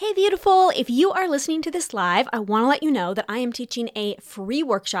Hey, beautiful. If you are listening to this live, I want to let you know that I am teaching a free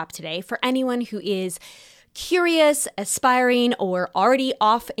workshop today for anyone who is curious, aspiring, or already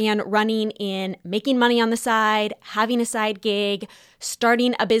off and running in making money on the side, having a side gig,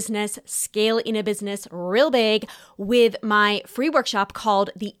 starting a business, scaling a business real big with my free workshop called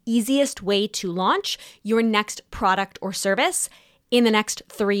The Easiest Way to Launch Your Next Product or Service in the next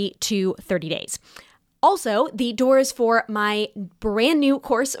 3 to 30 days. Also, the doors for my brand new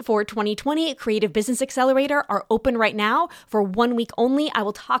course for 2020, Creative Business Accelerator, are open right now for 1 week only. I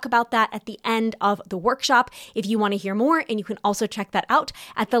will talk about that at the end of the workshop if you want to hear more, and you can also check that out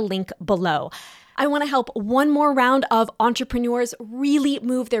at the link below. I want to help one more round of entrepreneurs really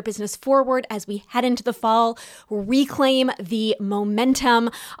move their business forward as we head into the fall, reclaim the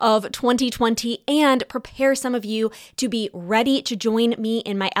momentum of 2020, and prepare some of you to be ready to join me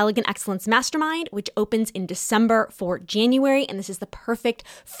in my Elegant Excellence Mastermind, which opens in December for January. And this is the perfect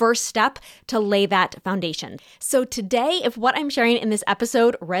first step to lay that foundation. So today, if what I'm sharing in this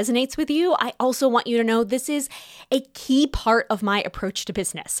episode resonates with you, I also want you to know this is a key part of my approach to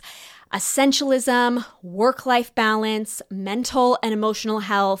business. Essentialism, work-life balance, mental and emotional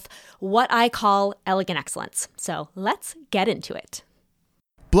health, what I call elegant excellence. So let's get into it.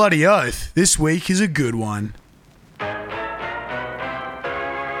 Bloody oath, this week is a good one.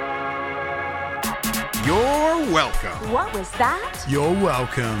 You're welcome. What was that? You're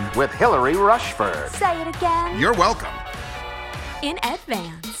welcome. With Hillary Rushford. Say it again. You're welcome. In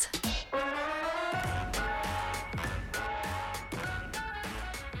advance.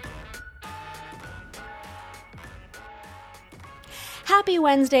 Happy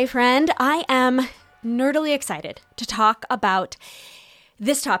Wednesday, friend. I am nerdily excited to talk about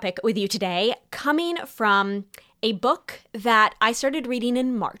this topic with you today, coming from a book that I started reading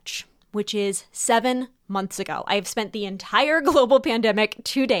in March, which is 7 months ago. I have spent the entire global pandemic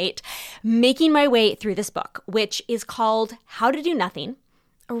to date making my way through this book, which is called How to Do Nothing.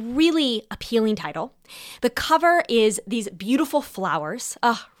 A really appealing title. The cover is these beautiful flowers.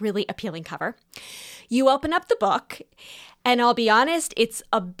 Really appealing cover. You open up the book, and I'll be honest, it's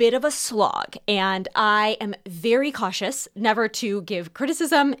a bit of a slog, and I am very cautious never to give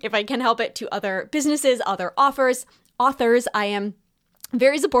criticism, if I can help it, to other businesses, other authors. I am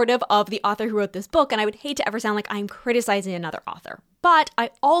very supportive of the author who wrote this book, and I would hate to ever sound like I'm criticizing another author. But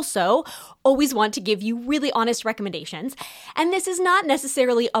I also always want to give you really honest recommendations. And this is not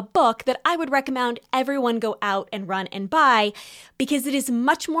necessarily a book that I would recommend everyone go out and run and buy, because it is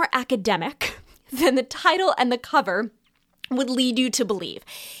much more academic than the title and the cover would lead you to believe.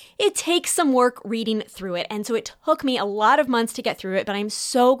 It takes some work reading through it. And so it took me a lot of months to get through it, but I'm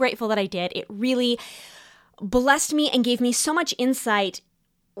so grateful that I did. It really blessed me and gave me so much insight,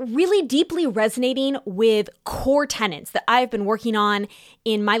 really deeply resonating with core tenets that I've been working on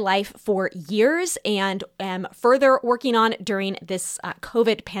in my life for years and am further working on during this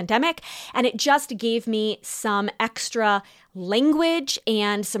COVID pandemic. And it just gave me some extra language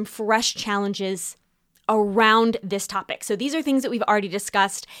and some fresh challenges around this topic. So these are things that we've already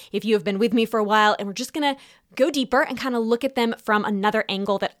discussed if you have been with me for a while, and we're just going to go deeper and kind of look at them from another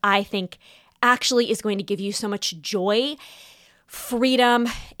angle that I think actually is going to give you so much joy, freedom,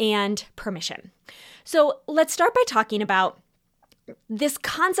 and permission. So let's start by talking about this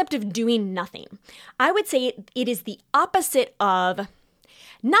concept of doing nothing. I would say it is the opposite of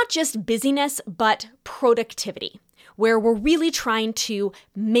not just busyness, but productivity, where we're really trying to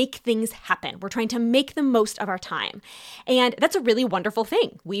make things happen. We're trying to make the most of our time. And that's a really wonderful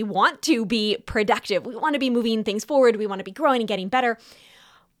thing. We want to be productive. We want to be moving things forward. We want to be growing and getting better.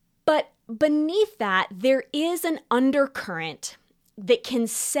 But beneath that, there is an undercurrent that can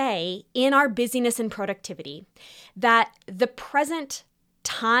say in our busyness and productivity that the present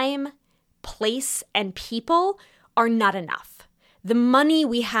time, place, and people are not enough. The money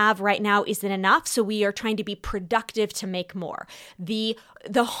we have right now isn't enough, so we are trying to be productive to make more. The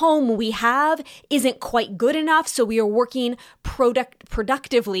home we have isn't quite good enough, so we are working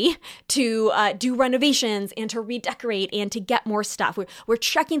productively to do renovations and to redecorate and to get more stuff. We're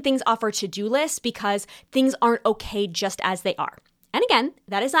checking things off our to-do list because things aren't okay just as they are. And again,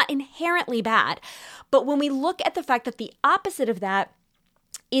 that is not inherently bad, but when we look at the fact that the opposite of that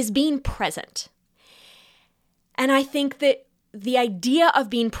is being present, and I think that the idea of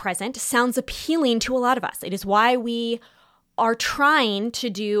being present sounds appealing to a lot of us. It is why we are trying to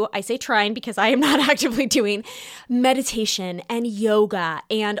do, I say trying because I am not actively doing meditation and yoga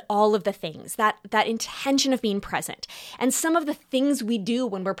and all of the things, that intention of being present. And some of the things we do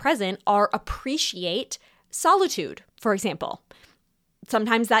when we're present are appreciate solitude, for example.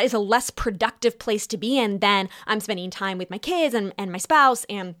 sometimes that is a less productive place to be in than I'm spending time with my kids and my spouse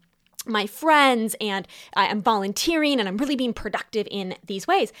and my friends, and I'm volunteering and I'm really being productive in these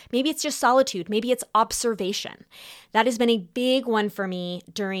ways. Maybe it's just solitude. Maybe it's observation. That has been a big one for me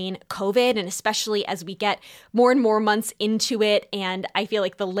during COVID, and especially as we get more and more months into it, and I feel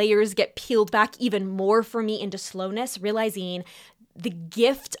like the layers get peeled back even more for me into slowness, realizing the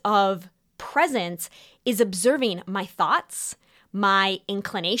gift of presence is observing my thoughts, my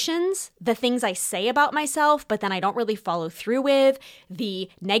inclinations, the things I say about myself, but then I don't really follow through with, the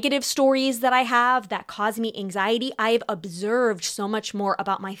negative stories that I have that cause me anxiety. I've observed so much more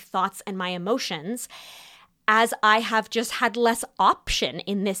about my thoughts and my emotions as I have just had less option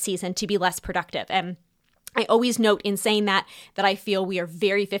in this season to be less productive. And I always note in saying that I feel we are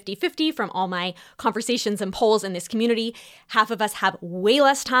very 50-50 from all my conversations and polls in this community. Half of us have way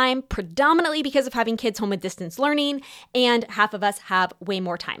less time, predominantly because of having kids home with distance learning, and half of us have way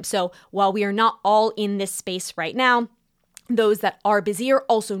more time. So while we are not all in this space right now, those that are busier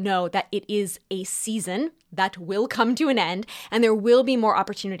also know that it is a season that will come to an end, and there will be more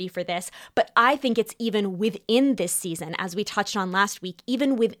opportunity for this. But I think it's even within this season, as we touched on last week,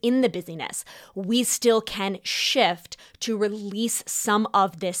 even within the busyness, we still can shift to release some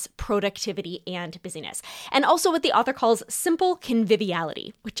of this productivity and busyness. And also what the author calls simple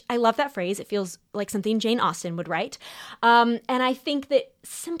conviviality, which I love that phrase. It feels like something Jane Austen would write. And I think that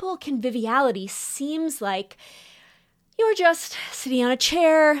simple conviviality seems like you're just sitting on a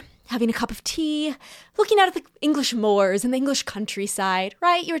chair, having a cup of tea, looking out at the English moors and the English countryside,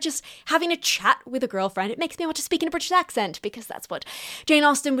 right? You're just having a chat with a girlfriend. It makes me want to speak in a British accent because that's what Jane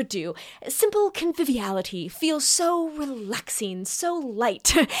Austen would do. Simple conviviality feels so relaxing, so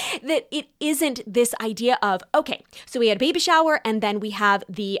light, that it isn't this idea of, okay, so we had a baby shower and then we have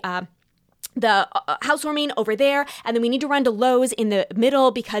the housewarming over there, and then we need to run to Lowe's in the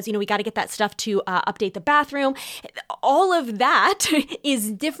middle because, we got to get that stuff to update the bathroom. All of that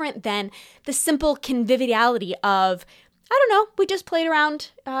is different than the simple conviviality of, I don't know, we just played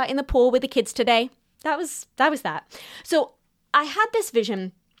around in the pool with the kids today. That was that. So I had this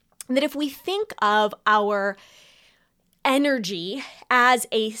vision that if we think of our energy as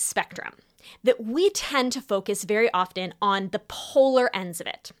a spectrum, that we tend to focus very often on the polar ends of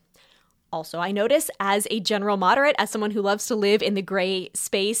it. Also, I notice as a general moderate, as someone who loves to live in the gray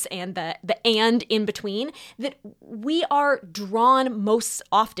space and the and in between, that we are drawn most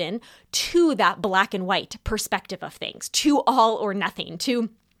often to that black and white perspective of things, to all or nothing, to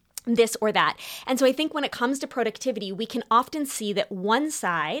this or that. And so I think when it comes to productivity, we can often see that one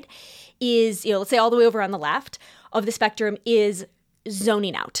side is, let's say all the way over on the left of the spectrum is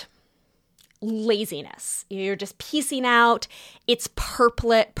zoning out. Laziness. You're just piecing out. It's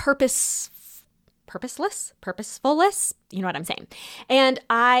purposeless. You know what I'm saying? And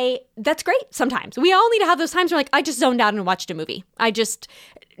that's great sometimes. We all need to have those times where I just zoned out and watched a movie. I just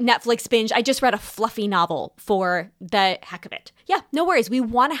Netflix binge. I just read a fluffy novel for the heck of it. Yeah, no worries. We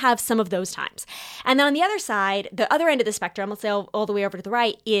want to have some of those times. And then on the other side, the other end of the spectrum, let's say all the way over to the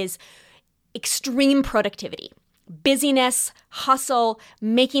right, is extreme productivity. Busyness, hustle,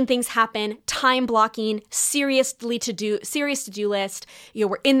 making things happen, time blocking, serious to-do list.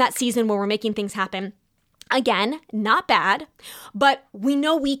 We're in that season where we're making things happen. Again, not bad, but we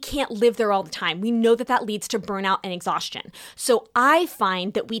know we can't live there all the time. We know that leads to burnout and exhaustion. So I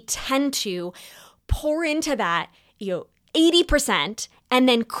find that we tend to pour into that, 80% and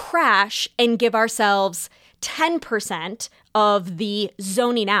then crash and give ourselves 10% of the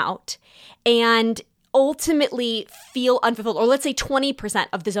zoning out and ultimately feel unfulfilled, or let's say 20%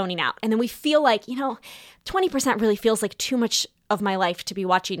 of the zoning out. And then we feel like, 20% really feels like too much of my life to be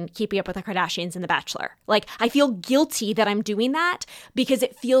watching Keeping Up with the Kardashians and The Bachelor. I feel guilty that I'm doing that because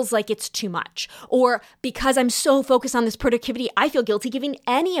it feels like it's too much. Or because I'm so focused on this productivity, I feel guilty giving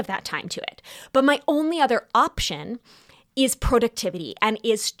any of that time to it. But my only other option is productivity and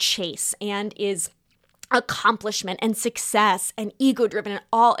is chase and is accomplishment and success and ego-driven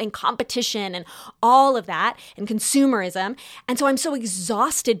and competition and all of that and consumerism. And so I'm so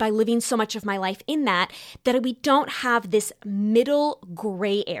exhausted by living so much of my life in that we don't have this middle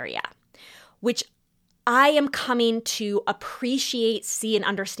gray area, which I am coming to appreciate, see, and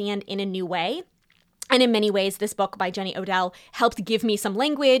understand in a new way. And in many ways, this book by Jenny Odell helped give me some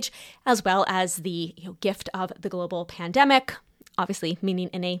language, as well as the gift of the global pandemic. Obviously, meaning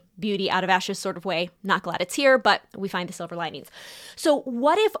in a beauty out of ashes sort of way. Not glad it's here, but we find the silver linings. So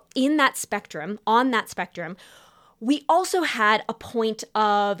what if on that spectrum, we also had a point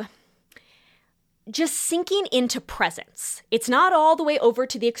of just sinking into presence? It's not all the way over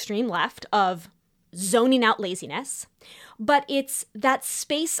to the extreme left of zoning out laziness, but it's that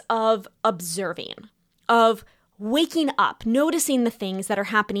space of observing, of waking up, noticing the things that are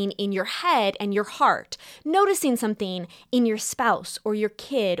happening in your head and your heart, noticing something in your spouse or your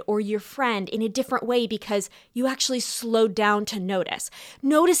kid or your friend in a different way because you actually slowed down to notice,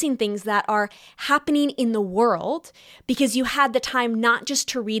 noticing things that are happening in the world because you had the time not just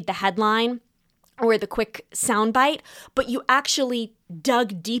to read the headline or the quick soundbite, but you actually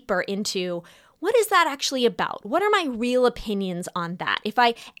dug deeper into what is that actually about? What are my real opinions on that? If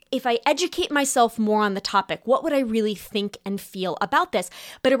I educate myself more on the topic, what would I really think and feel about this?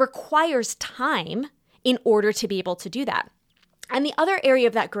 But it requires time in order to be able to do that. And the other area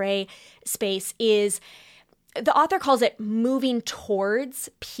of that gray space is, the author calls it moving towards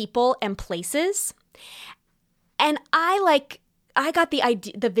people and places. And I got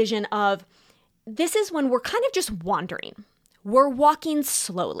the vision of, this is when we're kind of just wandering. We're walking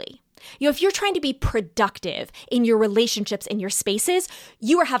slowly. If you're trying to be productive in your relationships, in your spaces,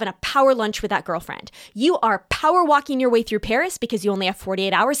 you are having a power lunch with that girlfriend. You are power walking your way through Paris because you only have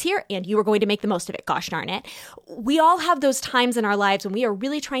 48 hours here and you are going to make the most of it. Gosh darn it. We all have those times in our lives when we are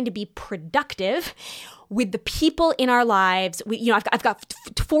really trying to be productive with the people in our lives. I've got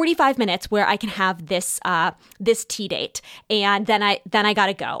 45 minutes where I can have this tea date, and then I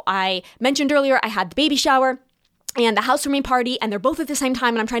gotta go. I mentioned earlier I had the baby shower and the housewarming party, and they're both at the same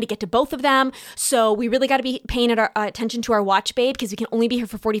time, and I'm trying to get to both of them. So we really got to be paying attention to our watch, babe, because we can only be here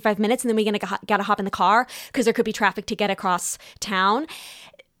for 45 minutes, and then we're got to hop in the car because there could be traffic to get across town.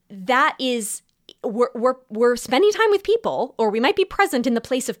 That is, we're spending time with people, or we might be present in the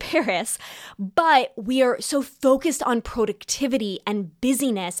place of Paris, but we are so focused on productivity and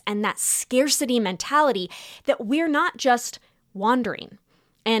busyness and that scarcity mentality that we're not just wandering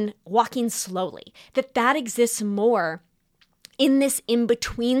and walking slowly, that exists more in this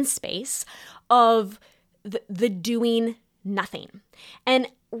in-between space of the doing nothing. And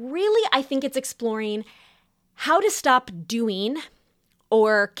really, I think it's exploring how to stop doing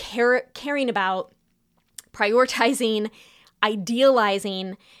or caring about, prioritizing,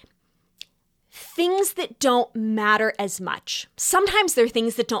 idealizing things that don't matter as much. Sometimes they're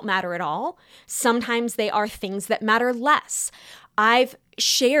things that don't matter at all. Sometimes they are things that matter less. I've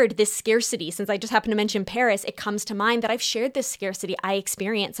shared this scarcity. Since I just happened to mention Paris, it comes to mind that I've shared this scarcity I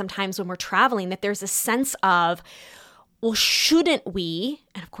experience sometimes when we're traveling, that there's a sense of, well, shouldn't we,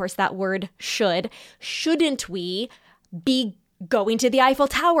 and of course that word shouldn't we be going to the Eiffel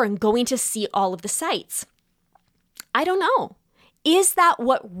Tower and going to see all of the sights? I don't know. Is that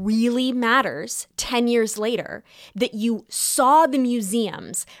what really matters 10 years later, that you saw the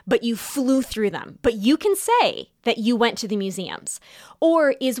museums, but you flew through them, but you can say that you went to the museums?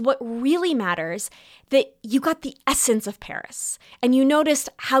 Or is what really matters that you got the essence of Paris and you noticed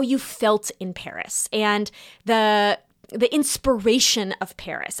how you felt in Paris and the inspiration of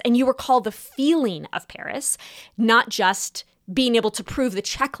Paris, and you recall the feeling of Paris, not just being able to prove the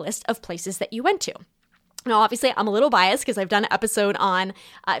checklist of places that you went to? Now, obviously, I'm a little biased because I've done an episode on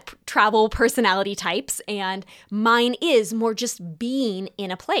travel personality types, and mine is more just being in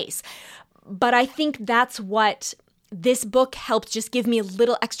a place. But I think that's what this book helped just give me a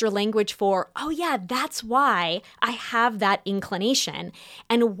little extra language for, oh yeah, that's why I have that inclination,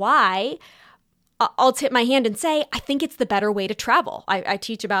 and why I'll tip my hand and say, I think it's the better way to travel. I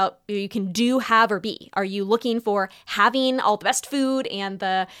teach about, you can do, have, or be. Are you looking for having all the best food and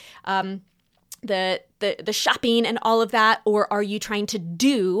the shopping and all of that, or are you trying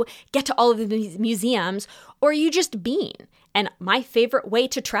to get to all of the museums, or are you just being? And my favorite way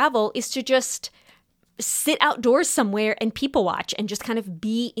to travel is to just sit outdoors somewhere and people watch and just kind of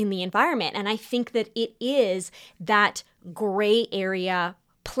be in the environment. And I think that it is that gray area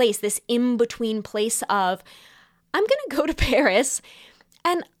place, this in-between place of, I'm going to go to Paris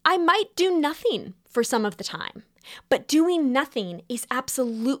and I might do nothing for some of the time. But doing nothing is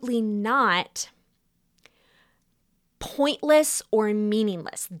absolutely not pointless or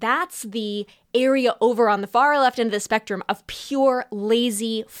meaningless. That's the area over on the far left end of the spectrum of pure,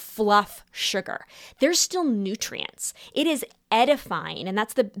 lazy fluff sugar. There's still nutrients. It is edifying, and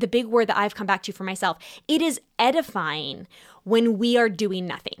that's the big word that I've come back to for myself. It is edifying when we are doing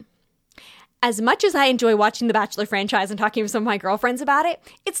nothing. As much as I enjoy watching the Bachelor franchise and talking with some of my girlfriends about it,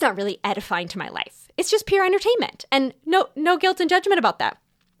 it's not really edifying to my life. It's just pure entertainment, and no guilt and judgment about that.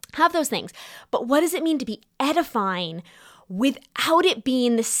 Have those things. But what does it mean to be edifying without it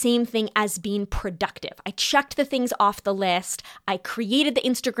being the same thing as being productive? I checked the things off the list. I created the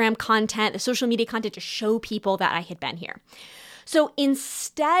Instagram content, the social media content to show people that I had been here. So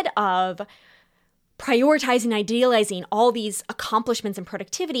instead of prioritizing, idealizing all these accomplishments and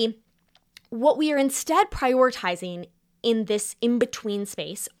productivity, what we are instead prioritizing in this in-between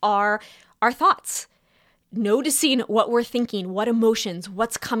space are our thoughts. Noticing what we're thinking, what emotions,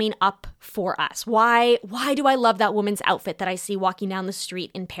 what's coming up for us. Why do I love that woman's outfit that I see walking down the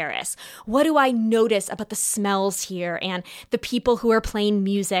street in Paris? What do I notice about the smells here and the people who are playing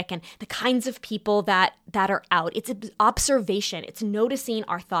music and the kinds of people that are out? It's observation. It's noticing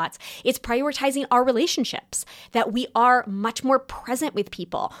our thoughts. It's prioritizing our relationships, that we are much more present with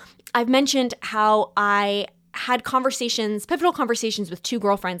people. I've mentioned how I had pivotal conversations with two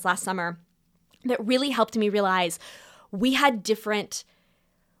girlfriends last summer that really helped me realize we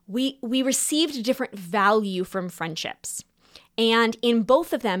received different value from friendships. And in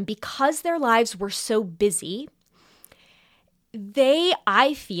both of them, because their lives were so busy, they,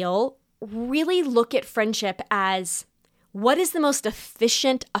 I feel, really look at friendship as, what is the most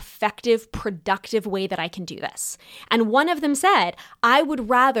efficient, effective, productive way that I can do this? And one of them said, I would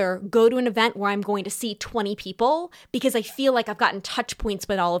rather go to an event where I'm going to see 20 people because I feel like I've gotten touch points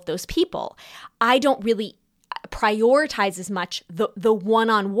with all of those people. I don't really prioritize as much the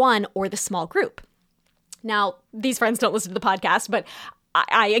one-on-one or the small group. Now, these friends don't listen to the podcast, but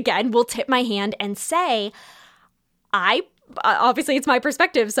I again, will tip my hand and say, obviously it's my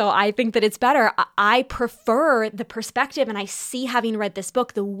perspective, so I think that it's better. I prefer the perspective, and I see, having read this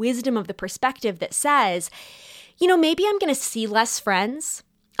book, the wisdom of the perspective that says, maybe I'm going to see less friends.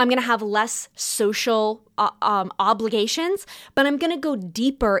 I'm going to have less social obligations, but I'm going to go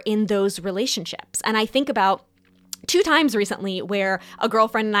deeper in those relationships. And I think about 2 times recently where a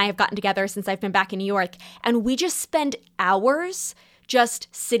girlfriend and I have gotten together since I've been back in New York, and we just spend hours just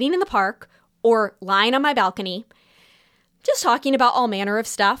sitting in the park or lying on my balcony, just talking about all manner of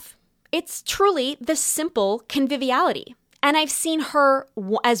stuff. It's truly the simple conviviality. And I've seen her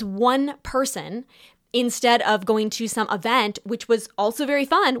as one person instead of going to some event, which was also very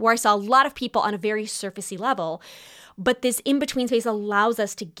fun, where I saw a lot of people on a very surfacey level. But this in-between space allows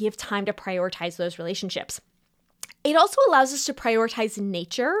us to give time to prioritize those relationships. It also allows us to prioritize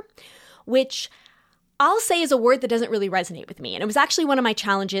nature, which I'll say is a word that doesn't really resonate with me. And it was actually one of my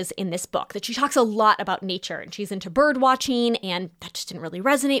challenges in this book, that she talks a lot about nature, and she's into bird watching, and that just didn't really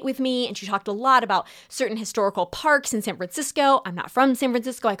resonate with me. And she talked a lot about certain historical parks in San Francisco. I'm not from San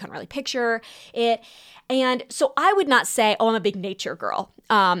Francisco. I couldn't really picture it. And so I would not say, I'm a big nature girl.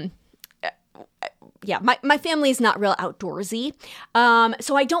 My family is not real outdoorsy.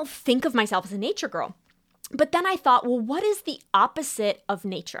 So I don't think of myself as a nature girl. But then I thought, well, what is the opposite of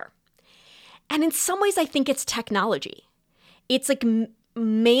nature? And in some ways, I think it's technology. It's like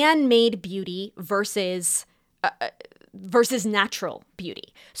man-made beauty versus natural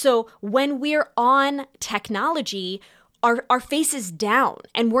beauty. So when we're on technology, our face is down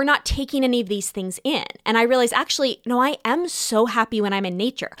and we're not taking any of these things in. And I realized, actually, no, I am so happy when I'm in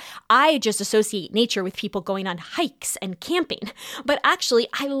nature. I just associate nature with people going on hikes and camping. But actually,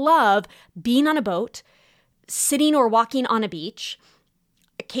 I love being on a boat, sitting or walking on a beach,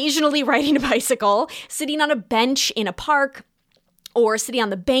 occasionally riding a bicycle, sitting on a bench in a park, or sitting on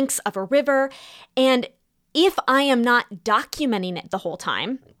the banks of a river. And if I am not documenting it the whole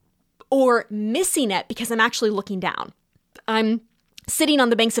time, or missing it because I'm actually looking down, I'm sitting on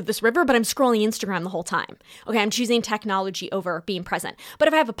the banks of this river, but I'm scrolling Instagram the whole time. Okay, I'm choosing technology over being present. But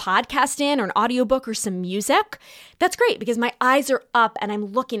if I have a podcast in, or an audiobook, or some music, that's great because my eyes are up and I'm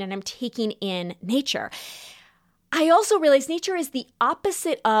looking and I'm taking in nature. I also realize nature is the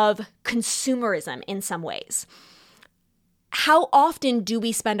opposite of consumerism in some ways. How often do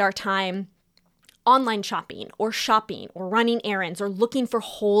we spend our time online shopping or running errands or looking for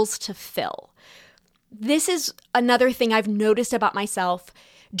holes to fill? This is another thing I've noticed about myself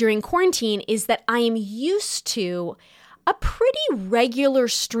during quarantine, is that I am used to a pretty regular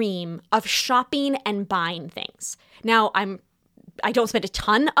stream of shopping and buying things. Now, I don't spend a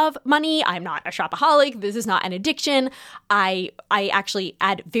ton of money. I'm not a shopaholic. This is not an addiction. I actually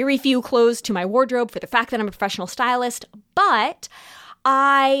add very few clothes to my wardrobe for the fact that I'm a professional stylist. But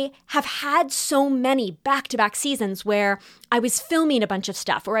I have had so many back-to-back seasons where I was filming a bunch of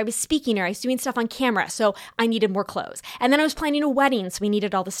stuff, or I was speaking, or I was doing stuff on camera, so I needed more clothes. And then I was planning a wedding, so we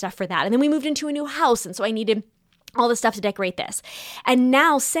needed all the stuff for that. And then we moved into a new house, and so I needed all the stuff to decorate this. And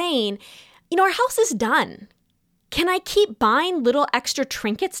now saying, our house is done. Can I keep buying little extra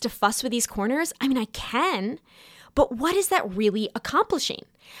trinkets to fuss with these corners? I mean, I can, but what is that really accomplishing?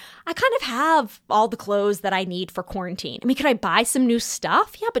 I kind of have all the clothes that I need for quarantine. I mean, could I buy some new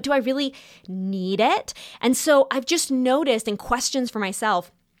stuff? Yeah, but do I really need it? And so I've just noticed, in questions for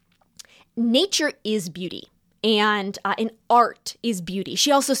myself, nature is beauty. and art is beauty.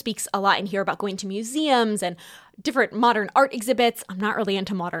 She also speaks a lot in here about going to museums and different modern art exhibits. I'm not really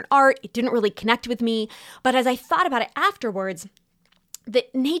into modern art. It didn't really connect with me. But as I thought about it afterwards,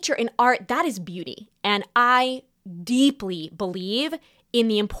 that nature and art, that is beauty. And I deeply believe in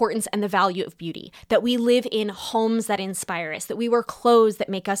the importance and the value of beauty, that we live in homes that inspire us, that we wear clothes that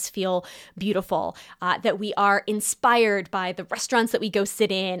make us feel beautiful, that we are inspired by the restaurants that we go sit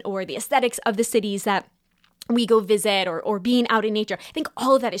in or the aesthetics of the cities that we go visit or being out in nature. I think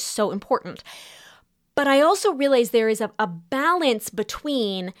all of that is so important. But I also realize there is a balance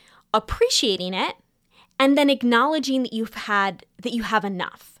between appreciating it and then acknowledging that you have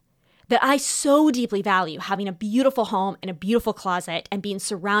enough. That I so deeply value having a beautiful home and a beautiful closet and being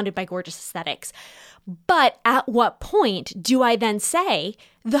surrounded by gorgeous aesthetics. But at what point do I then say,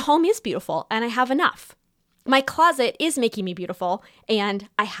 the home is beautiful and I have enough? My closet is making me beautiful and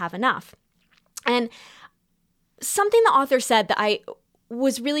I have enough. And something the author said that I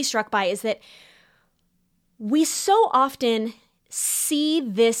was really struck by is that we so often see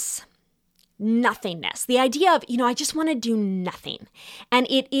this nothingness, the idea of, I just want to do nothing. And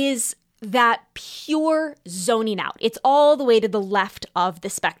it is that pure zoning out. It's all the way to the left of the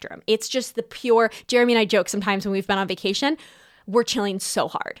spectrum. It's just the pure, Jeremy and I joke sometimes when we've been on vacation, we're chilling so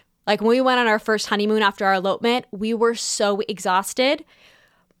hard. Like when we went on our first honeymoon after our elopement, we were so exhausted.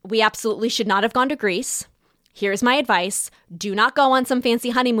 We absolutely should not have gone to Greece. Here's my advice. Do not go on some fancy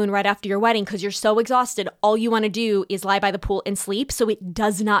honeymoon right after your wedding because you're so exhausted. All you want to do is lie by the pool and sleep. So it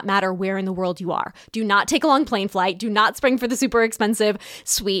does not matter where in the world you are. Do not take a long plane flight. Do not spring for the super expensive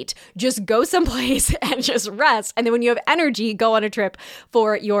suite. Just go someplace and just rest. And then when you have energy, go on a trip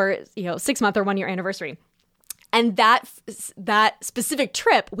for your 6-month or 1-year anniversary. And that specific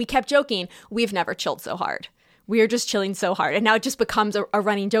trip, we kept joking, we've never chilled so hard. We are just chilling so hard. And now it just becomes a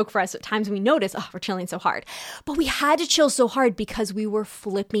running joke for us. At times we notice, we're chilling so hard. But we had to chill so hard because we were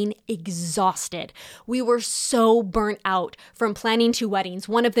flipping exhausted. We were so burnt out from planning 2 weddings,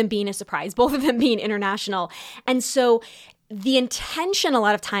 one of them being a surprise, both of them being international. And so the intention a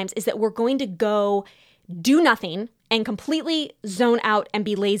lot of times is that we're going to go do nothing and completely zone out and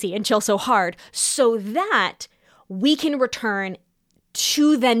be lazy and chill so hard so that we can return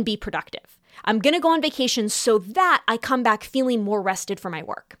to then be productive. I'm going to go on vacation so that I come back feeling more rested for my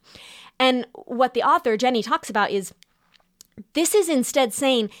work. And what the author, Jenny, talks about is this is instead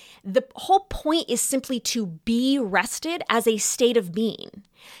saying the whole point is simply to be rested as a state of being,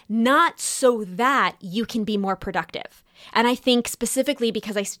 not so that you can be more productive. And I think specifically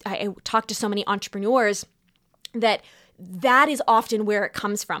because I talk to so many entrepreneurs that is often where it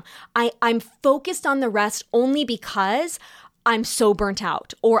comes from. I'm focused on the rest only because I'm so burnt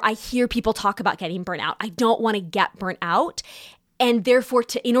out, or I hear people talk about getting burnt out. I don't want to get burnt out. And therefore,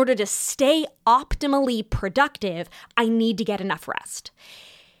 in order to stay optimally productive, I need to get enough rest.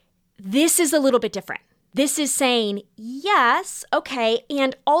 This is a little bit different. This is saying, yes, okay,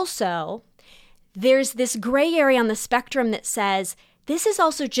 and also there's this gray area on the spectrum that says, this is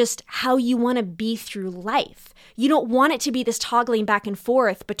also just how you want to be through life. You don't want it to be this toggling back and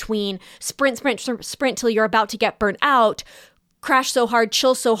forth between sprint till you're about to get burnt out, crash so hard,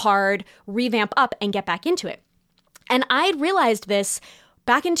 chill so hard, revamp up, and get back into it. And I had realized this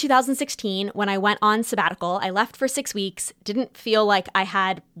back in 2016 when I went on sabbatical. I left for 6 weeks, didn't feel like I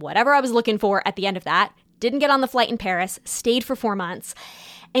had whatever I was looking for at the end of that, didn't get on the flight in Paris, stayed for 4 months.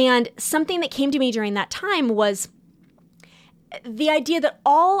 And something that came to me during that time was the idea that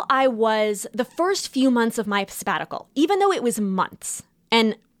the first few months of my sabbatical, even though it was months,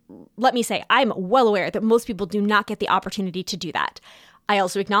 and let me say, I'm well aware that most people do not get the opportunity to do that. I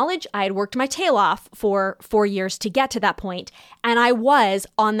also acknowledge I had worked my tail off for 4 years to get to that point, and I was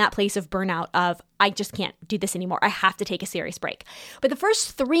on that place of burnout of, I just can't do this anymore. I have to take a serious break. But the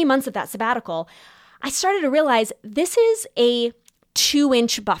first 3 months of that sabbatical, I started to realize this is a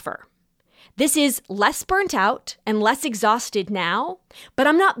 2-inch buffer. This is less burnt out and less exhausted now, but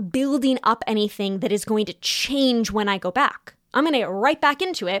I'm not building up anything that is going to change when I go back. I'm going to get right back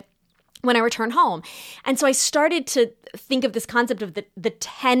into it when I return home. And so I started to think of this concept of the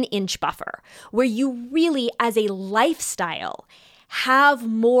 10-inch buffer, where you really, as a lifestyle, have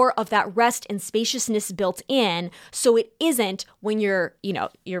more of that rest and spaciousness built in, so it isn't when you're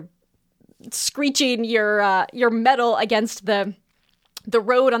screeching your metal against the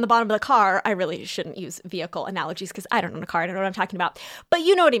road on the bottom of the car. I really shouldn't use vehicle analogies because I don't own a car. I don't know what I'm talking about. But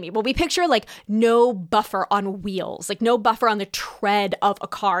you know what I mean. Well, we picture like no buffer on wheels, like no buffer on the tread of a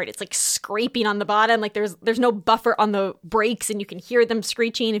car. It's like scraping on the bottom. Like there's no buffer on the brakes and you can hear them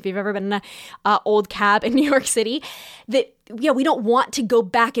screeching if you've ever been in an old cab in New York City. we don't want to go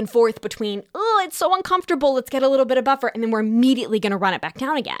back and forth between, oh, it's so uncomfortable, let's get a little bit of buffer, and then we're immediately going to run it back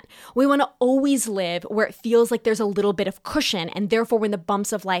down again. We want to always live where it feels like there's a little bit of cushion, and therefore when the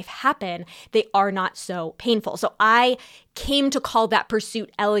bumps of life happen, they are not so painful. So I came to call that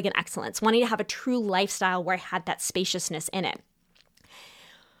pursuit elegant excellence, wanting to have a true lifestyle where I had that spaciousness in it.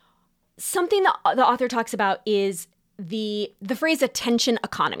 Something that the author talks about is the phrase attention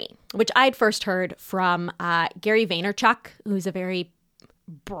economy, which I'd first heard from Gary Vaynerchuk, who's a very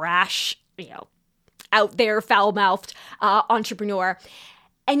brash, out there, foul-mouthed entrepreneur.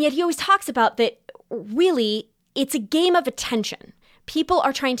 And yet he always talks about that really it's a game of attention. People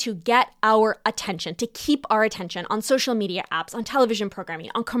are trying to get our attention, to keep our attention on social media apps, on television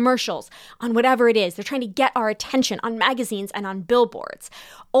programming, on commercials, on whatever it is. They're trying to get our attention on magazines and on billboards.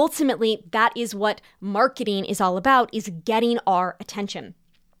 Ultimately, that is what marketing is all about, is getting our attention.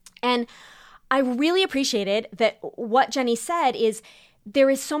 And I really appreciated that what Jenny said is there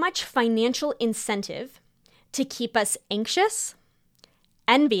is so much financial incentive to keep us anxious,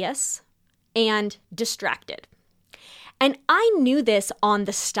 envious, and distracted. And I knew this on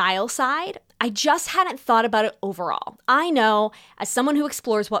the style side. I just hadn't thought about it overall. I know, as someone who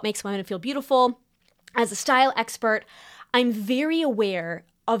explores what makes women feel beautiful, as a style expert, I'm very aware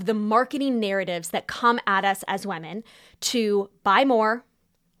of the marketing narratives that come at us as women to buy more,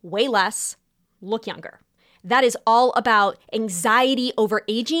 weigh less, look younger. That is all about anxiety over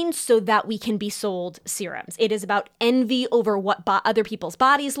aging so that we can be sold serums. It is about envy over what other people's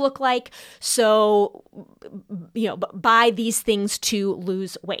bodies look like. So, buy these things to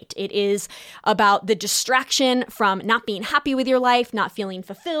lose weight. It is about the distraction from not being happy with your life, not feeling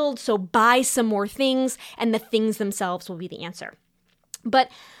fulfilled. So buy some more things, and the things themselves will be the answer. But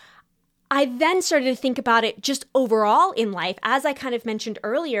I then started to think about it just overall in life, as I kind of mentioned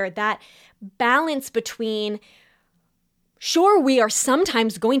earlier, that balance between, sure, we are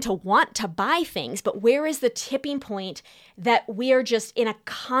sometimes going to want to buy things, but where is the tipping point that we are just in a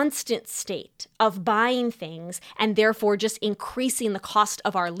constant state of buying things and therefore just increasing the cost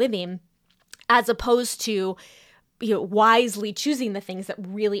of our living, as opposed to wisely choosing the things that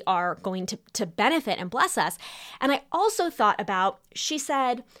really are going to benefit and bless us. And I also thought about, she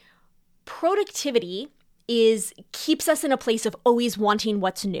said, productivity keeps us in a place of always wanting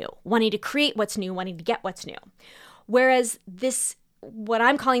what's new, wanting to create what's new, wanting to get what's new. Whereas this, what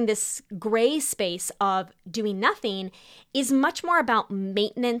I'm calling this gray space of doing nothing, is much more about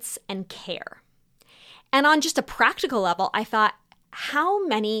maintenance and care. And on just a practical level, I thought, how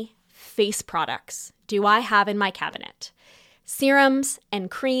many face products do I have in my cabinet? Serums and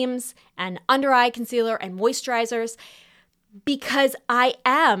creams and under eye concealer and moisturizers, because I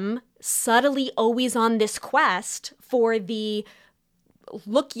am subtly always on this quest for the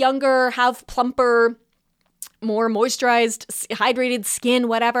look younger, have plumper, more moisturized, hydrated skin,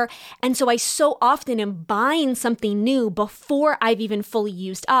 whatever. And so I so often am buying something new before I've even fully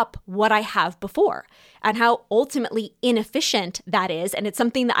used up what I have before, and how ultimately inefficient that is. And it's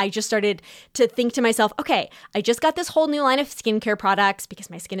something that I just started to think to myself, okay, I just got this whole new line of skincare products because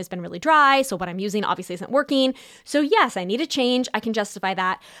my skin has been really dry. So what I'm using obviously isn't working. So yes, I need a change. I can justify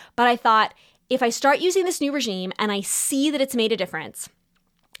that. But I thought, if I start using this new regime and I see that it's made a difference,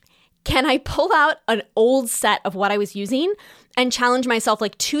 can I pull out an old set of what I was using and challenge myself,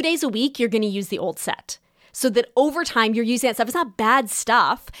 like 2 days a week, you're going to use the old set, so that over time you're using that stuff. It's not bad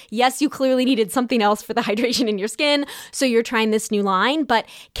stuff. Yes, you clearly needed something else for the hydration in your skin, so you're trying this new line. But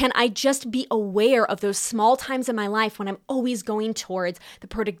can I just be aware of those small times in my life when I'm always going towards the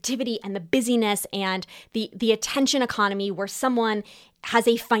productivity and the busyness and the attention economy, where someone has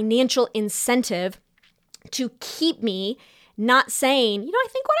a financial incentive to keep me not saying, I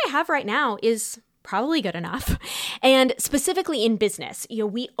think what I have right now is probably good enough. And specifically in business,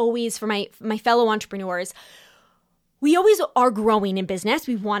 we always, for my fellow entrepreneurs, we always are growing in business.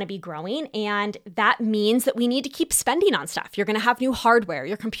 We want to be growing. And that means that we need to keep spending on stuff. You're going to have new hardware.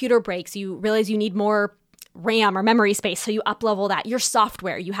 Your computer breaks. You realize you need more RAM or memory space, so you up-level that. Your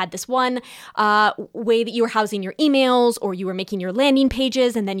software, you had this one way that you were housing your emails, or you were making your landing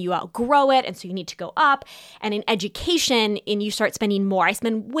pages, and then you outgrow it, and so you need to go up. And in education, and you start spending more. I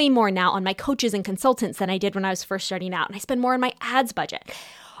spend way more now on my coaches and consultants than I did when I was first starting out, and I spend more on my ads budget.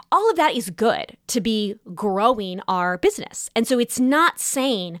 All of that is good to be growing our business. And so it's not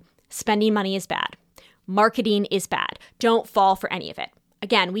saying spending money is bad. Marketing is bad. Don't fall for any of it.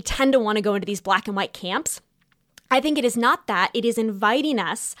 Again, we tend to want to go into these black and white camps. I think it is not that. It is inviting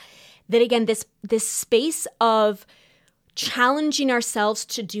us that, again, this space of challenging ourselves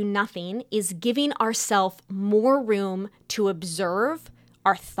to do nothing is giving ourselves more room to observe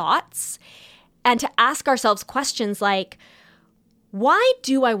our thoughts and to ask ourselves questions like, why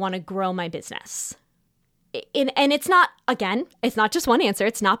do I want to grow my business? And it's not, again, it's not just one answer.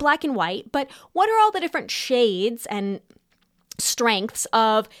 It's not black and white, but what are all the different shades and strengths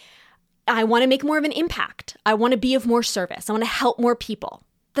of, I want to make more of an impact. I want to be of more service. I want to help more people.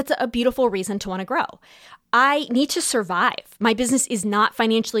 That's a beautiful reason to want to grow. I need to survive. My business is not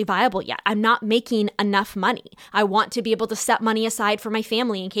financially viable yet. I'm not making enough money. I want to be able to set money aside for my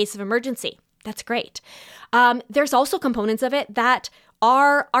family in case of emergency. That's great. There's also components of it that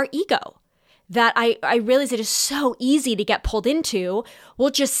are our ego, that I realize it is so easy to get pulled into. Well,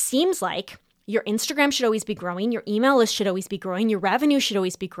 it just seems like your Instagram should always be growing. Your email list should always be growing. Your revenue should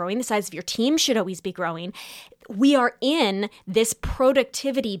always be growing. The size of your team should always be growing. We are in this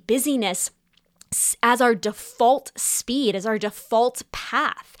productivity, busyness as our default speed, as our default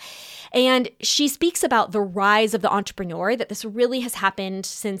path. And she speaks about the rise of the entrepreneur, that this really has happened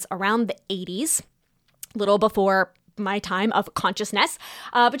since around the 80s, little before my time of consciousness.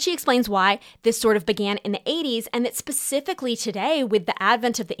 But she explains why this sort of began in the 80s, and that specifically today, with the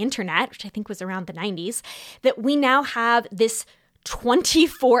advent of the internet, which I think was around the 90s, that we now have this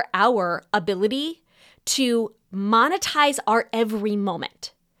 24-hour ability to monetize our every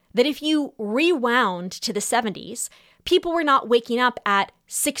moment. That if you rewound to the 70s, people were not waking up at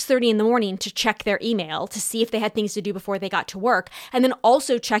 6:30 in the morning to check their email to see if they had things to do before they got to work, and then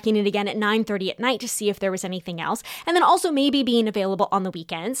also checking it again at 9:30 at night to see if there was anything else, and then also maybe being available on the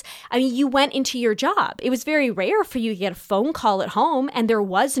weekends. I mean, you went into your job. It was very rare for you to get a phone call at home, and there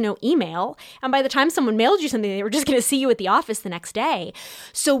was no email. And by the time someone mailed you something, they were just going to see you at the office the next day.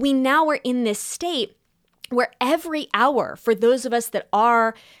 So we now are in this state where every hour, for those of us that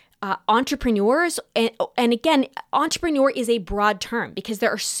are entrepreneurs, and again, entrepreneur is a broad term because there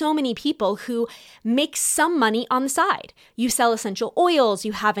are so many people who make some money on the side. You sell essential oils,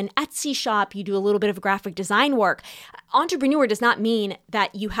 you have an Etsy shop, you do a little bit of graphic design work. Entrepreneur does not mean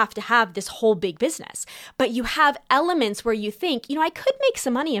that you have to have this whole big business, but you have elements where you think, I could make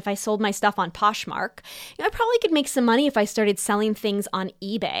some money if I sold my stuff on Poshmark. I probably could make some money if I started selling things on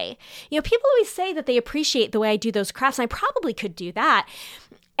eBay. People always say that they appreciate the way I do those crafts, and I probably could do that.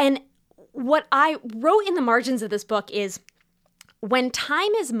 And what I wrote in the margins of this book is, when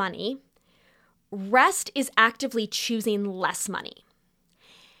time is money, rest is actively choosing less money.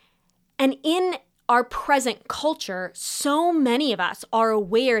 And in our present culture, so many of us are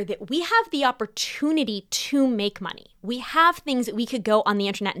aware that we have the opportunity to make money. We have things that we could go on the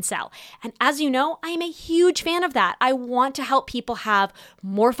internet and sell. And as you know, I am a huge fan of that. I want to help people have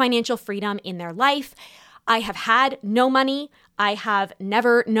more financial freedom in their life. I have had no money. I have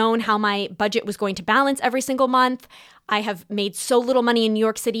never known how my budget was going to balance every single month. I have made so little money in New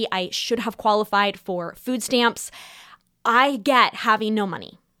York City, I should have qualified for food stamps. I get having no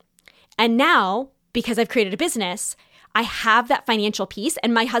money. And now, because I've created a business, I have that financial piece,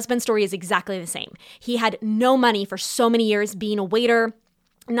 and my husband's story is exactly the same. He had no money for so many years, being a waiter,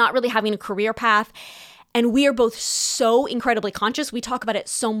 not really having a career path. And we are both so incredibly conscious. We talk about it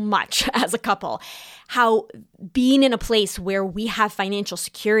so much as a couple, how being in a place where we have financial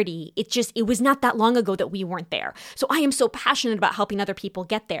security, it was not that long ago that we weren't there. So I am so passionate about helping other people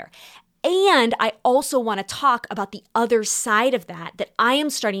get there. And I also want to talk about the other side of that I am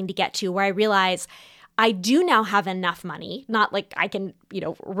starting to get to, where I realize I do now have enough money, not like I can,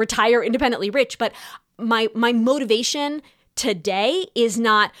 retire independently rich, but my motivation today is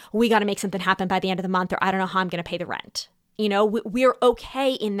not, we got to make something happen by the end of the month, or I don't know how I'm going to pay the rent. We're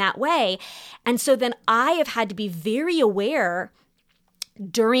okay in that way. And so then I have had to be very aware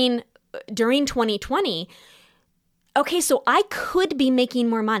during 2020, okay, so I could be making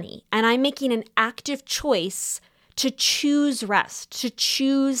more money, and I'm making an active choice to choose rest, to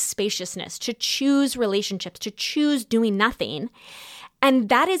choose spaciousness, to choose relationships, to choose doing nothing. And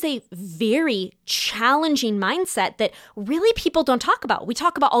that is a very challenging mindset that really people don't talk about. We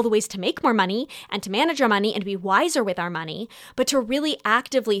talk about all the ways to make more money and to manage our money and to be wiser with our money, but to really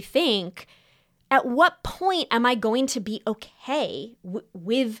actively think, at what point am I going to be okay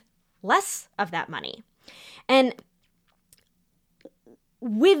with less of that money? And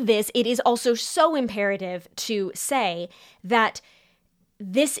with this, it is also so imperative to say that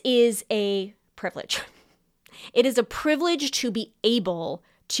this is a privilege. It is a privilege to be able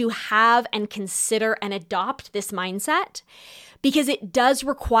to have and consider and adopt this mindset, because it does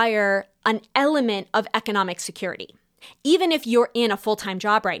require an element of economic security. Even if you're in a full-time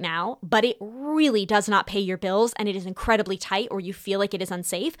job right now, but it really does not pay your bills and it is incredibly tight, or you feel like it is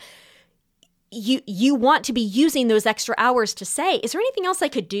unsafe, you want to be using those extra hours to say, is there anything else I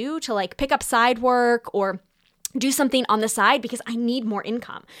could do to pick up side work or do something on the side, because I need more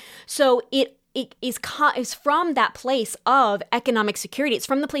income. So it it is from that place of economic security. It's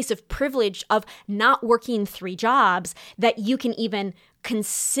from the place of privilege of not working 3 jobs that you can even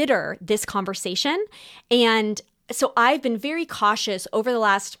consider this conversation. And so I've been very cautious over the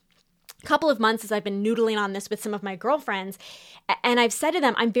last couple of months as I've been noodling on this with some of my girlfriends. And I've said to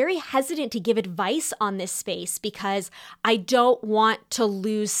them, I'm very hesitant to give advice on this space because I don't want to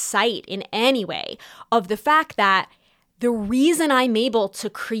lose sight in any way of the fact that the reason I'm able to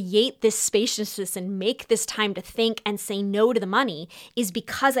create this spaciousness and make this time to think and say no to the money is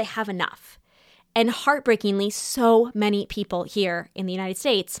because I have enough. And heartbreakingly, so many people here in the United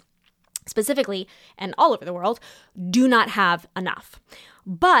States, specifically, and all over the world, do not have enough.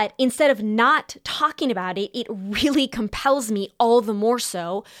 But instead of not talking about it, it really compels me all the more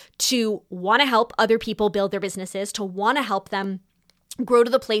so to want to help other people build their businesses, to want to help them grow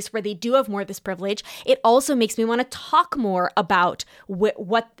to the place where they do have more of this privilege. It also makes me want to talk more about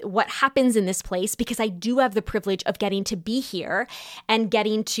what happens in this place, because I do have the privilege of getting to be here and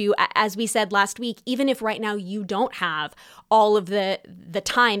getting to, as we said last week, even if right now you don't have all of the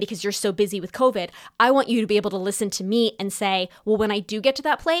time because you're so busy with COVID, I want you to be able to listen to me and say, well, when I do get to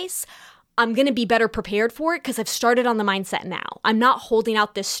that place, I'm going to be better prepared for it because I've started on the mindset now. I'm not holding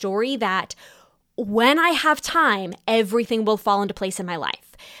out this story that when I have time, everything will fall into place in my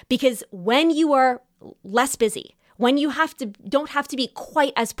life. Because when you are less busy, when you don't have to be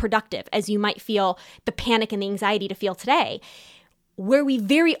quite as productive as you might feel the panic and the anxiety to feel today, where we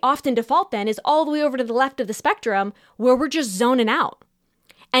very often default then is all the way over to the left of the spectrum where we're just zoning out.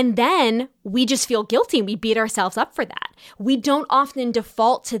 And then we just feel guilty and we beat ourselves up for that. We don't often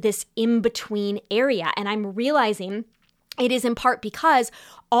default to this in-between area. And I'm realizing it is in part because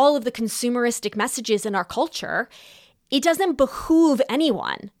all of the consumeristic messages in our culture, it doesn't behoove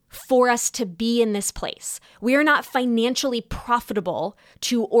anyone for us to be in this place. We are not financially profitable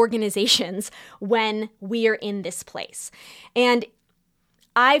to organizations when we are in this place. And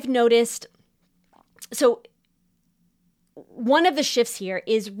I've noticed, so one of the shifts here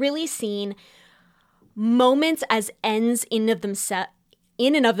is really seeing moments as ends in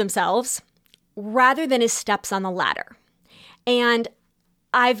and of themselves rather than as steps on the ladder. And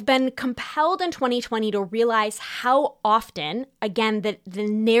I've been compelled in 2020 to realize how often, again, the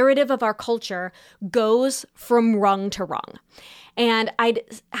narrative of our culture goes from rung to rung. And I'd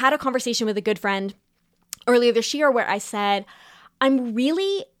had a conversation with a good friend earlier this year where I said, I'm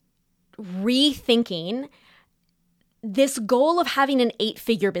really rethinking this goal of having an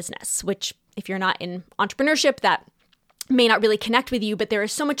 8-figure business, which if you're not in entrepreneurship, that may not really connect with you, but there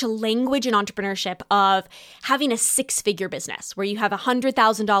is so much language in entrepreneurship of having a 6-figure business where you have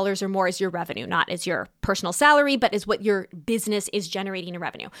 $100,000 or more as your revenue, not as your personal salary, but as what your business is generating in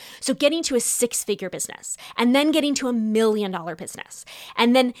revenue. So getting to a 6-figure business and then getting to $1 million business.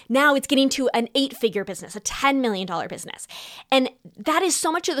 And then now it's getting to an 8-figure business, a $10 million business. And that is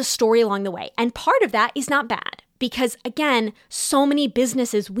so much of the story along the way. And part of that is not bad. Because again, so many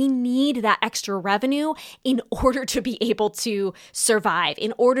businesses, we need that extra revenue in order to be able to survive,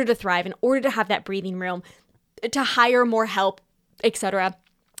 in order to thrive, in order to have that breathing room, to hire more help, etc.,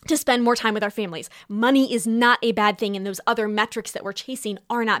 to spend more time with our families. Money is not a bad thing, and those other metrics that we're chasing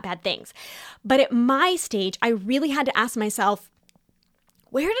are not bad things. But at my stage, I really had to ask myself,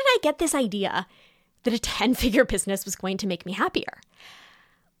 where did I get this idea that a 10-figure business was going to make me happier?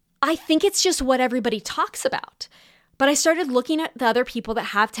 I think it's just what everybody talks about. But I started looking at the other people that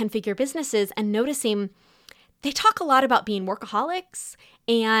have 10-figure businesses and noticing they talk a lot about being workaholics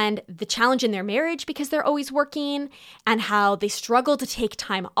and the challenge in their marriage because they're always working and how they struggle to take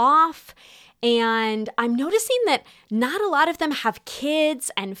time off. And I'm noticing that not a lot of them have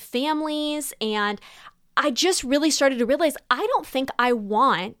kids and families. And I just really started to realize I don't think I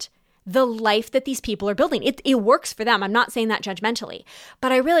want the life that these people are building. It works for them. I'm not saying that judgmentally.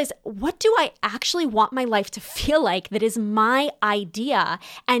 But I realized, what do I actually want my life to feel like that is my idea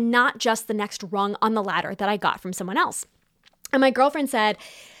and not just the next rung on the ladder that I got from someone else? And my girlfriend said,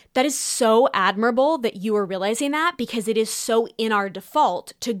 that is so admirable that you are realizing that, because it is so in our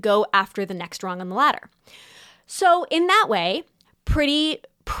default to go after the next rung on the ladder. So in that way, pretty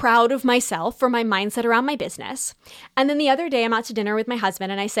proud of myself for my mindset around my business. And then the other day I'm out to dinner with my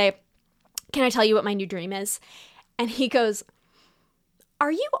husband and I say, can I tell you what my new dream is? And he goes,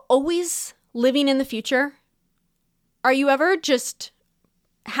 are you always living in the future? Are you ever just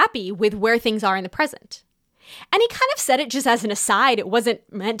happy with where things are in the present? And he kind of said it just as an aside. It wasn't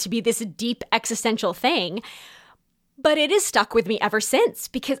meant to be this deep existential thing, but it has stuck with me ever since,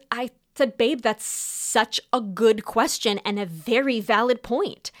 because I said, babe, that's such a good question and a very valid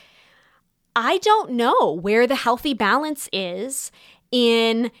point. I don't know where the healthy balance is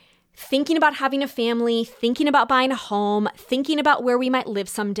in thinking about having a family, thinking about buying a home, thinking about where we might live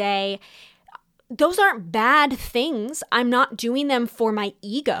someday. Those aren't bad things. I'm not doing them for my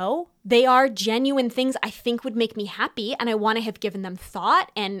ego. They are genuine things I think would make me happy, and I want to have given them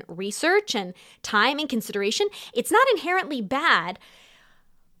thought and research and time and consideration. It's not inherently bad,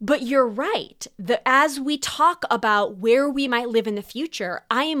 but you're right. As we talk about where we might live in the future,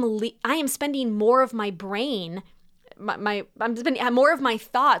 I am spending more of my brain, more of my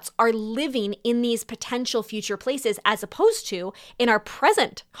thoughts are living in these potential future places as opposed to in our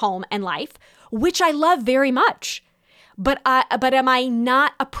present home and life, which I love very much. But am I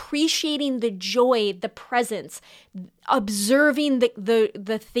not appreciating the joy, the presence, observing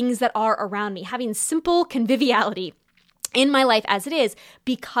the things that are around me, having simple conviviality in my life as it is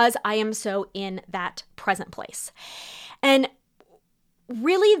because I am so in that present place? And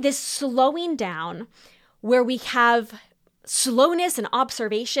really this slowing down where we have slowness and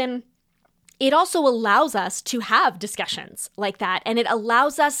observation, it also allows us to have discussions like that. And it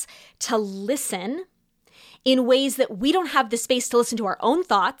allows us to listen in ways that we don't have the space to listen to our own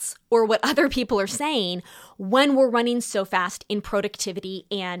thoughts or what other people are saying when we're running so fast in productivity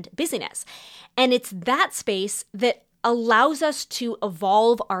and busyness. And it's that space that allows us to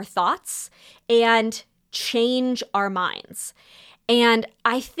evolve our thoughts and change our minds. And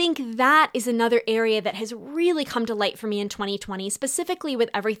I think that is another area that has really come to light for me in 2020, specifically with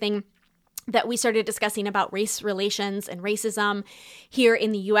everything that we started discussing about race relations and racism here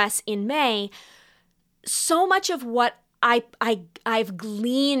in the US in May. So much of what I've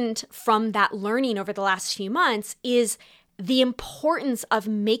gleaned from that learning over the last few months is the importance of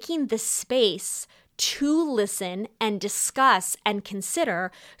making the space to listen and discuss and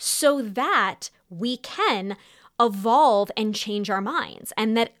consider so that we can evolve and change our minds,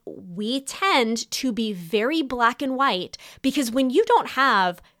 and that we tend to be very black and white because when you don't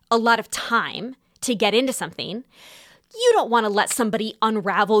have a lot of time to get into something, you don't want to let somebody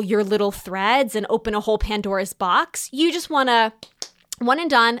unravel your little threads and open a whole Pandora's box. You just want to, one and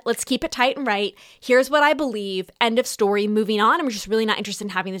done, let's keep it tight and right. Here's what I believe, end of story, moving on. I'm just really not interested in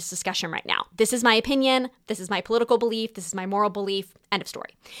having this discussion right now. This is my opinion. This is my political belief. This is my moral belief, end of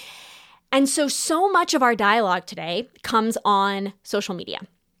story. And so much of our dialogue today comes on social media,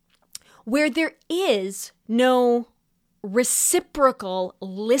 where there is no reciprocal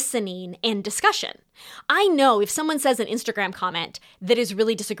listening and discussion. I know if someone says an Instagram comment that is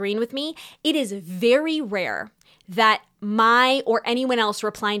really disagreeing with me, it is very rare that my or anyone else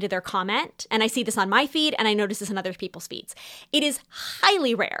replying to their comment, and I see this on my feed and I notice this on other people's feeds. It is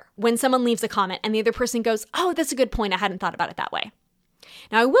highly rare when someone leaves a comment and the other person goes, "Oh, that's a good point. I hadn't thought about it that way."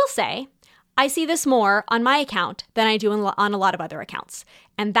 Now, I will say, I see this more on my account than I do on a lot of other accounts.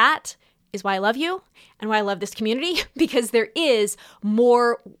 And that is why I love you and why I love this community, because there is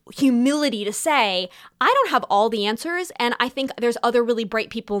more humility to say, I don't have all the answers, and I think there's other really bright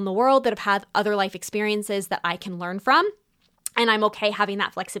people in the world that have had other life experiences that I can learn from, and I'm okay having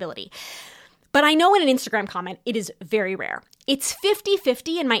that flexibility. But I know in an Instagram comment, it is very rare. It's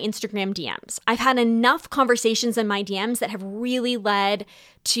 50-50 in my Instagram DMs. I've had enough conversations in my DMs that have really led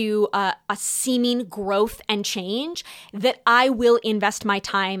to a seeming growth and change that I will invest my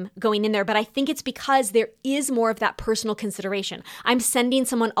time going in there. But I think it's because there is more of that personal consideration. I'm sending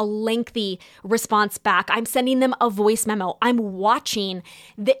someone a lengthy response back. I'm sending them a voice memo. I'm watching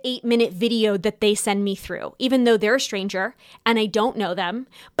the 8-minute video that they send me through, even though they're a stranger and I don't know them.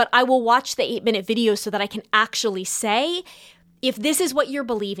 But I will watch the 8-minute video so that I can actually say, if this is what you're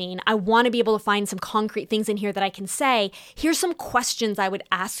believing, I want to be able to find some concrete things in here that I can say, here's some questions I would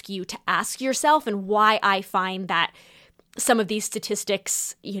ask you to ask yourself and why I find that some of these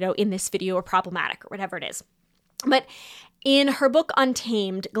statistics, in this video are problematic or whatever it is. But in her book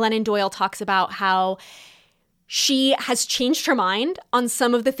Untamed, Glennon Doyle talks about how she has changed her mind on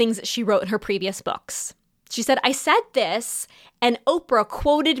some of the things that she wrote in her previous books. She said, I said this and Oprah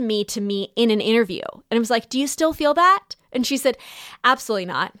quoted me to me in an interview. And I was like, do you still feel that? And she said, absolutely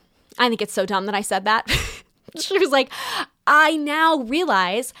not. I think it's so dumb that I said that. She was like, I now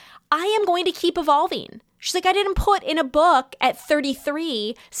realize I am going to keep evolving. She's like, I didn't put in a book at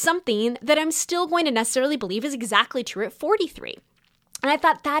 33 something that I'm still going to necessarily believe is exactly true at 43. And I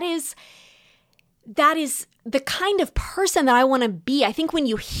thought that is the kind of person that I want to be. I think when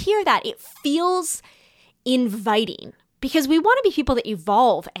you hear that, it feels inviting. Because we want to be people that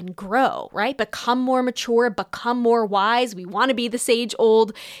evolve and grow, right? Become more mature, become more wise. We want to be the sage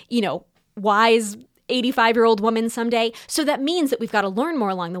old, wise 85-year-old woman someday. So that means that we've got to learn more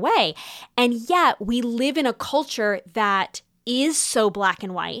along the way. And yet we live in a culture that is so black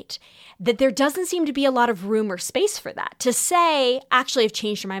and white that there doesn't seem to be a lot of room or space for that. To say, actually, I've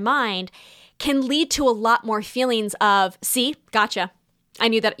changed my mind can lead to a lot more feelings of, see, gotcha. I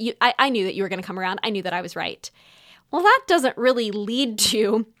knew that I knew that you were going to come around. I knew that I was right. Well, that doesn't really lead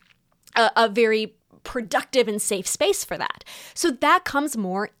to a very productive and safe space for that. So that comes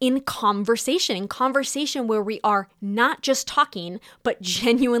more in conversation where we are not just talking, but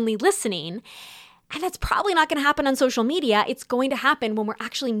genuinely listening. And that's probably not going to happen on social media. It's going to happen when we're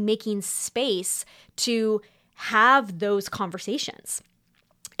actually making space to have those conversations.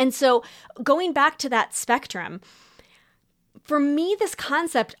 And so going back to that spectrum, for me, this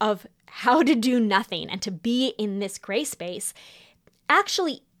concept of how to do nothing and to be in this gray space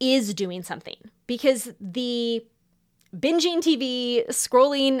actually is doing something, because the binging TV,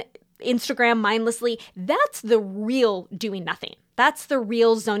 scrolling Instagram mindlessly, that's the real doing nothing. That's the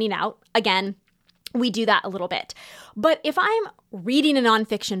real zoning out. Again, we do that a little bit. But if I'm reading a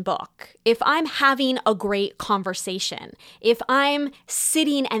nonfiction book, if I'm having a great conversation, if I'm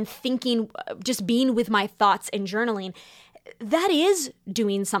sitting and thinking, just being with my thoughts and journaling, that is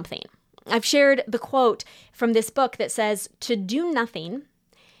doing something. I've shared the quote from this book that says, "To do nothing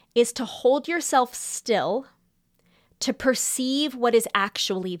is to hold yourself still to perceive what is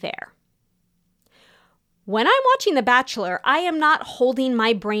actually there." When I'm watching The Bachelor, I am not holding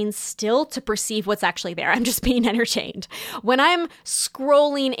my brain still to perceive what's actually there. I'm just being entertained. When I'm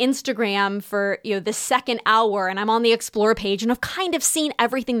scrolling Instagram for, the second hour and I'm on the Explore page and I've kind of seen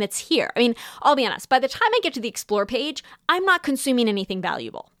everything that's here. I mean, I'll be honest, by the time I get to the Explore page, I'm not consuming anything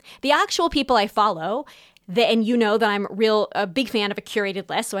valuable. The actual people I follow, and you know that I'm a big fan of a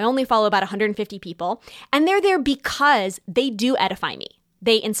curated list, so I only follow about 150 people, and they're there because they do edify me.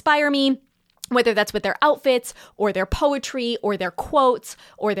 They inspire me, whether that's with their outfits or their poetry or their quotes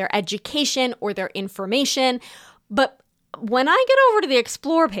or their education or their information. But when I get over to the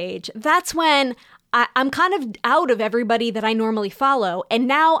Explore page, that's when I'm kind of out of everybody that I normally follow. And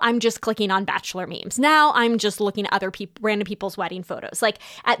now I'm just clicking on Bachelor memes. Now I'm just looking at other random people's wedding photos. Like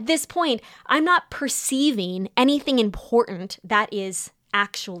at this point, I'm not perceiving anything important that is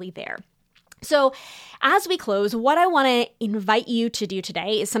actually there. So as we close, what I want to invite you to do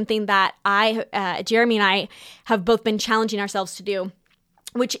today is something that Jeremy and I have both been challenging ourselves to do,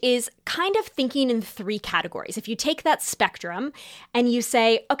 which is kind of thinking in 3 categories. If you take that spectrum and you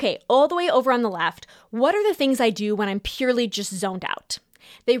say, okay, all the way over on the left, what are the things I do when I'm purely just zoned out?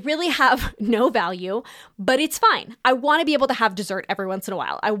 They really have no value, but it's fine. I want to be able to have dessert every once in a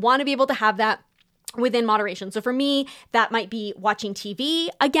while. I want to be able to have that within moderation. So for me, that might be watching TV.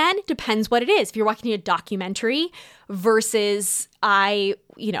 Again, depends what it is. If you're watching a documentary versus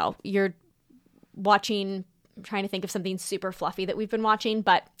you're watching, I'm trying to think of something super fluffy that we've been watching.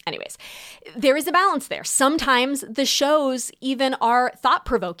 But anyways, there is a balance there. Sometimes the shows even are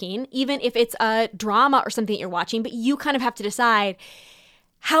thought-provoking, even if it's a drama or something that you're watching, but you kind of have to decide,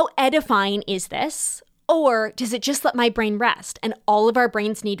 how edifying is this? Or does it just let my brain rest? And all of our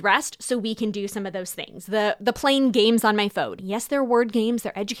brains need rest, so we can do some of those things. The playing games on my phone. Yes, they're word games,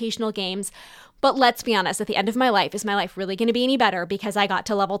 they're educational games, but let's be honest, at the end of my life, is my life really going to be any better because I got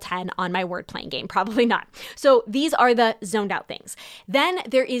to level 10 on my word playing game? Probably not. So these are the zoned out things. Then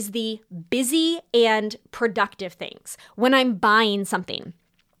there is the busy and productive things. When I'm buying something,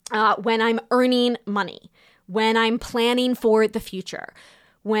 when I'm earning money, when I'm planning for the future,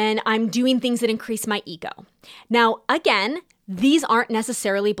 when I'm doing things that increase my ego. Now, again, these aren't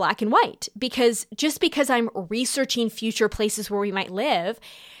necessarily black and white, because just because I'm researching future places where we might live,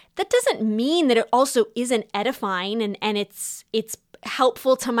 that doesn't mean that it also isn't edifying and it's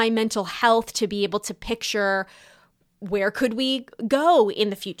helpful to my mental health to be able to picture where could we go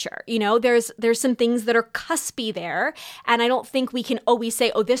in the future. There's some things that are cuspy there, and I don't think we can always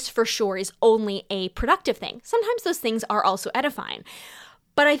say, oh, this for sure is only a productive thing. Sometimes those things are also edifying.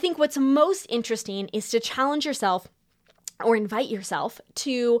 But I think what's most interesting is to challenge yourself or invite yourself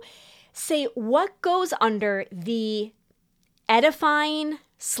to say what goes under the edifying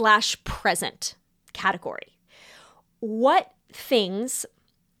 / present category. What things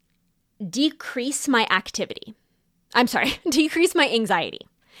decrease my activity? Decrease my anxiety.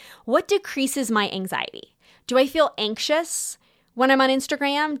 What decreases my anxiety? Do I feel anxious when I'm on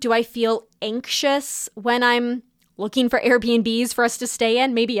Instagram? Do I feel anxious when I'm looking for Airbnbs for us to stay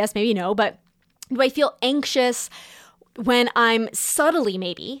in? Maybe yes, maybe no. But do I feel anxious when I'm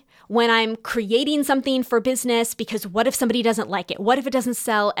when I'm creating something for business, because what if somebody doesn't like it? What if it doesn't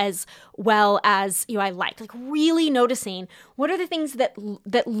sell as well as I like? Like really noticing what are the things that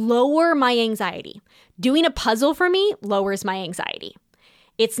lower my anxiety. Doing a puzzle for me lowers my anxiety.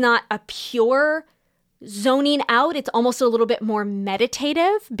 It's not a pure zoning out, it's almost a little bit more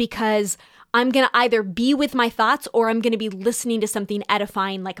meditative because I'm going to either be with my thoughts or I'm going to be listening to something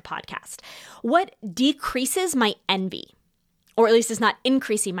edifying like a podcast. What decreases my envy, or at least is not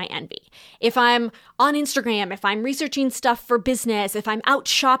increasing my envy? If I'm on Instagram, if I'm researching stuff for business, if I'm out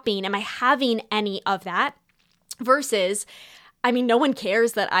shopping, am I having any of that? Versus, no one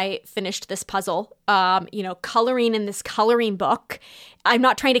cares that I finished this puzzle, coloring in this coloring book. I'm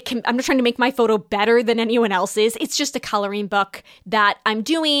not trying to make my photo better than anyone else's. It's just a coloring book that I'm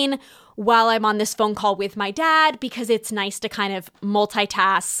doing while I'm on this phone call with my dad because it's nice to kind of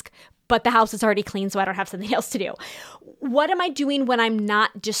multitask, but the house is already clean, so I don't have something else to do. What am I doing when I'm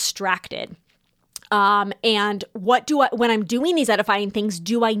not distracted? And when I'm doing these edifying things,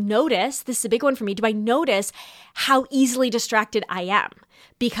 do I notice, this is a big one for me, do I notice how easily distracted I am?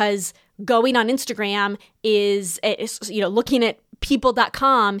 Because going on Instagram is looking at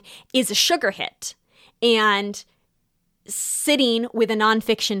people.com is a sugar hit. And sitting with a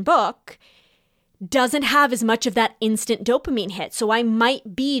nonfiction book doesn't have as much of that instant dopamine hit. So I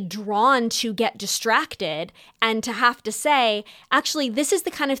might be drawn to get distracted and to have to say, actually, this is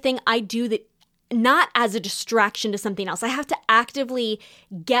the kind of thing I do that not as a distraction to something else. I have to actively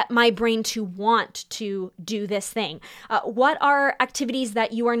get my brain to want to do this thing. What are activities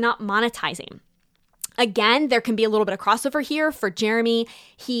that you are not monetizing? Again, there can be a little bit of crossover here for Jeremy.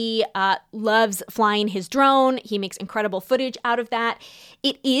 He loves flying his drone. He makes incredible footage out of that.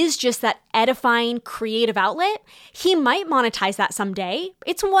 It is just that edifying creative outlet. He might monetize that someday.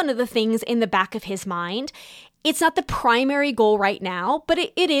 It's one of the things in the back of his mind. It's not the primary goal right now, but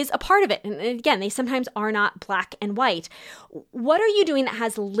it is a part of it. And again, they sometimes are not black and white. What are you doing that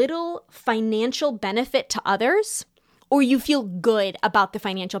has little financial benefit to others, or you feel good about the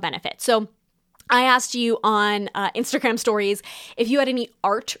financial benefit? So I asked you on Instagram stories if you had any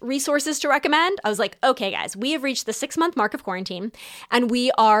art resources to recommend. I was like, okay, guys, we have reached the 6-month mark of quarantine and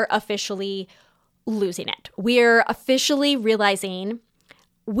we are officially losing it. We're officially realizing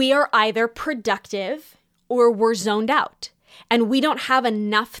we are either productive or we're zoned out. And we don't have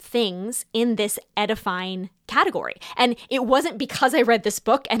enough things in this edifying category. And it wasn't because I read this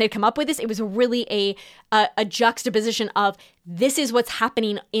book and had come up with this. It was really a juxtaposition of this is what's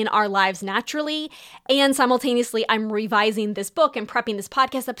happening in our lives naturally. And simultaneously, I'm revising this book and prepping this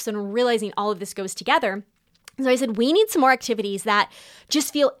podcast episode and realizing all of this goes together. So I said, we need some more activities that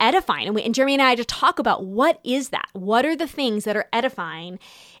just feel edifying. And Jeremy and I had to talk about what is that? What are the things that are edifying?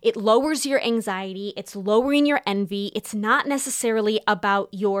 It lowers your anxiety. It's lowering your envy. It's not necessarily about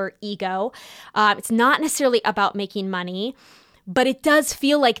your ego. It's not necessarily about making money, but it does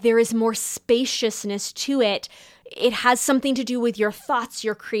feel like there is more spaciousness to it. It has something to do with your thoughts,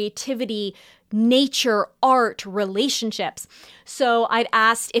 your creativity, nature, art, relationships. So I'd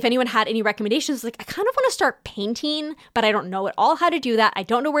asked if anyone had any recommendations. Like, I kind of want to start painting, but I don't know at all how to do that. I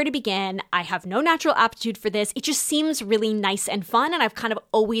don't know where to begin. I have no natural aptitude for this. It just seems really nice and fun. And I've kind of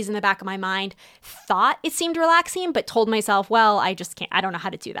always in the back of my mind thought it seemed relaxing, but told myself, well, I just can't, I don't know how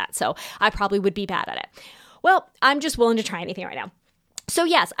to do that. So I probably would be bad at it. Well, I'm just willing to try anything right now. So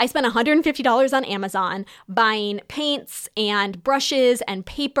yes, I spent $150 on Amazon buying paints and brushes and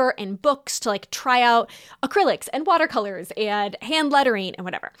paper and books to try out acrylics and watercolors and hand lettering and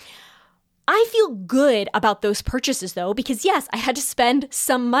whatever. I feel good about those purchases though, because yes, I had to spend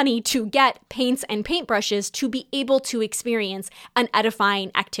some money to get paints and paintbrushes to be able to experience an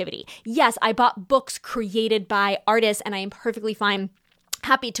edifying activity. Yes, I bought books created by artists and I am perfectly fine,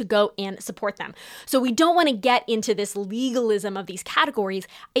 happy to go and support them. So we don't want to get into this legalism of these categories.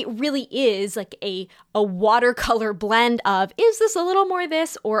 It really is like a watercolor blend of, is this a little more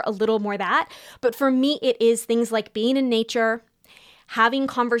this or a little more that? But for me, it is things like being in nature, having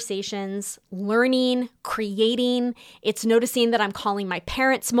conversations, learning, creating. It's noticing that I'm calling my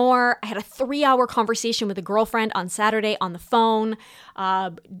parents more. I had a 3-hour conversation with a girlfriend on Saturday on the phone,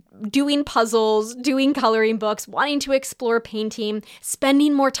 doing puzzles, doing coloring books, wanting to explore painting,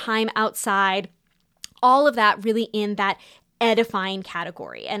 spending more time outside, all of that really in that edifying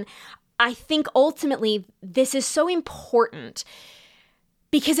category. And I think ultimately this is so important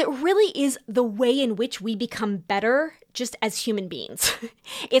because it really is the way in which we become better just as human beings.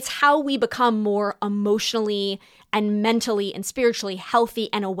 It's how we become more emotionally and mentally and spiritually healthy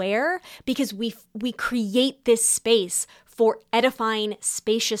and aware because we create this space for edifying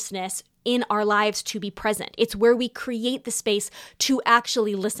spaciousness in our lives to be present. It's where we create the space to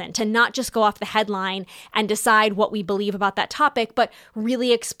actually listen, to not just go off the headline and decide what we believe about that topic, but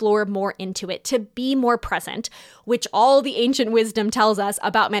really explore more into it, to be more present, which all the ancient wisdom tells us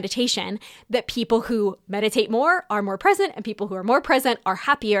about meditation, that people who meditate more are more present and people who are more present are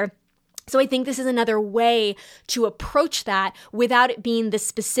happier. So I think this is another way to approach that without it being the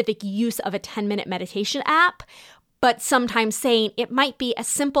specific use of a 10-minute meditation app, but sometimes saying it might be as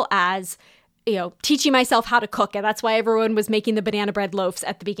simple as, teaching myself how to cook. And that's why everyone was making the banana bread loaves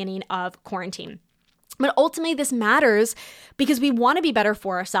at the beginning of quarantine. But ultimately, this matters because we want to be better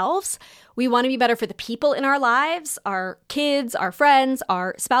for ourselves. We want to be better for the people in our lives, our kids, our friends,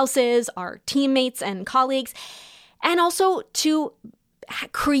 our spouses, our teammates and colleagues, and also to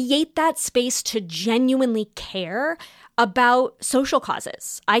create that space to genuinely care about social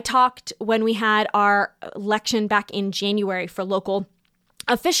causes. I talked when we had our election back in January for local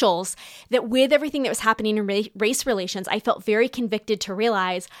officials that with everything that was happening in race relations, I felt very convicted to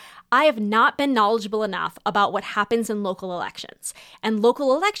realize I have not been knowledgeable enough about what happens in local elections. And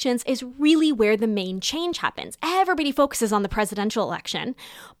local elections is really where the main change happens. Everybody focuses on the presidential election,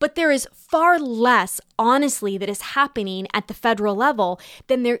 but there is far less, honestly, that is happening at the federal level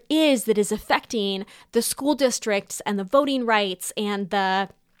than there is that is affecting the school districts and the voting rights and the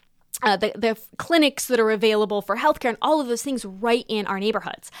clinics that are available for healthcare and all of those things right in our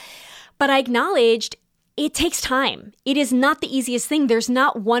neighborhoods. But I acknowledged it takes time. It is not the easiest thing. There's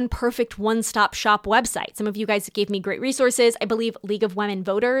not one perfect one-stop shop website. Some of you guys gave me great resources. I believe League of Women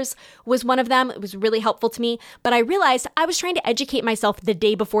Voters was one of them. It was really helpful to me. But I realized I was trying to educate myself the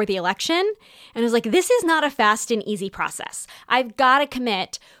day before the election. And I was like, this is not a fast and easy process. I've got to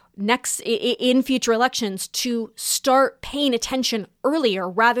commit in future elections to start paying attention earlier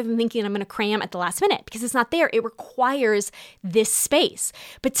rather than thinking I'm going to cram at the last minute because it's not there. It requires this space.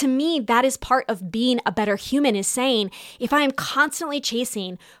 But to me, that is part of being a better human, is saying if I am constantly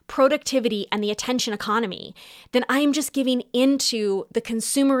chasing productivity and the attention economy, then I am just giving into the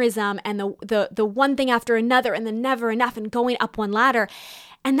consumerism and the one thing after another and the never enough and going up one ladder.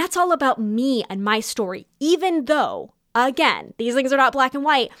 And that's all about me and my story, even though again, these things are not black and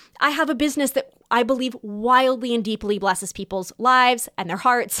white. I have a business that I believe wildly and deeply blesses people's lives and their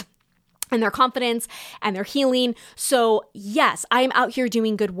hearts and their confidence and their healing. So yes, I am out here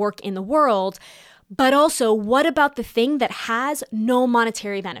doing good work in the world. But also, what about the thing that has no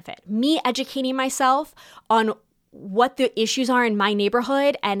monetary benefit? Me educating myself on what the issues are in my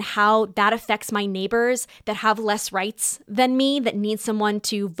neighborhood and how that affects my neighbors that have less rights than me, that need someone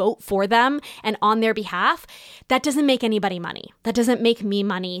to vote for them and on their behalf, that doesn't make anybody money. That doesn't make me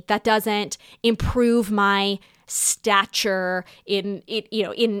money. That doesn't improve my stature in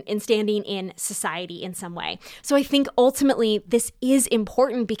standing in society in some way. So I think ultimately this is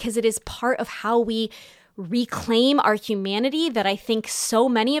important because it is part of how we reclaim our humanity that I think so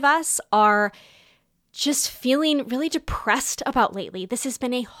many of us are just feeling really depressed about lately. This has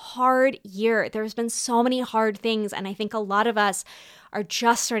been a hard year. There's been so many hard things. And I think a lot of us are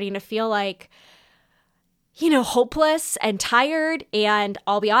just starting to feel like, hopeless and tired. And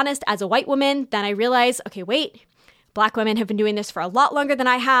I'll be honest, as a white woman, then I realize, okay, wait, Black women have been doing this for a lot longer than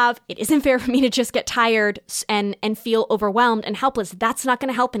I have. It isn't fair for me to just get tired and feel overwhelmed and helpless. That's not going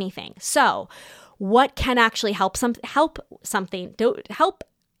to help anything. So what can actually help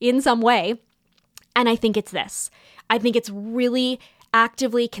in some way? And I think it's this. I think it's really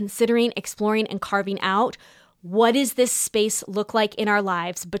actively considering, exploring, and carving out what does this space look like in our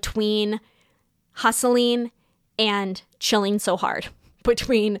lives between hustling and chilling so hard,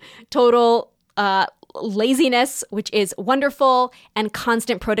 between total laziness, which is wonderful, and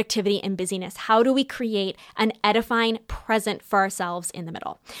constant productivity and busyness. How do we create an edifying present for ourselves in the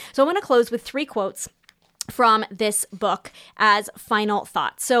middle? So I want to close with 3 quotes from this book as final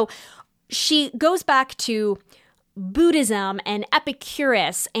thoughts. So she goes back to Buddhism and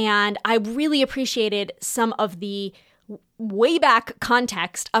Epicurus, and I really appreciated some of the way back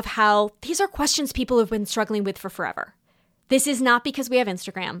context of how these are questions people have been struggling with for forever. This is not because we have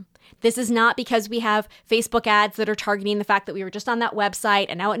Instagram. This is not because we have Facebook ads that are targeting the fact that we were just on that website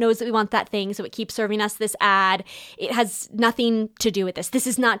and now it knows that we want that thing, so it keeps serving us this ad. It has nothing to do with this. This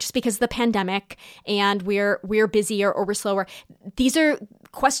is not just because of the pandemic and we're busier or we're slower. These are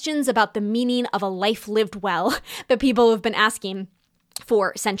questions about the meaning of a life lived well that people have been asking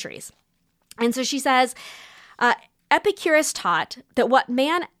for centuries. And so she says, Epicurus taught that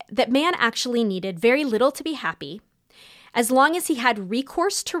man actually needed very little to be happy, as long as he had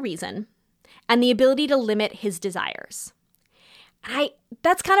recourse to reason and the ability to limit his desires.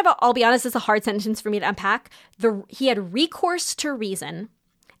 That's kind of, I'll be honest, it's a hard sentence for me to unpack. He had recourse to reason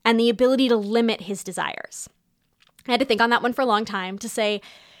and the ability to limit his desires. I had to think on that one for a long time to say,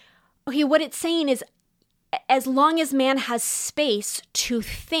 okay, what it's saying is, as long as man has space to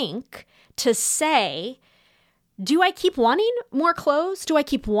think, to say, do I keep wanting more clothes? Do I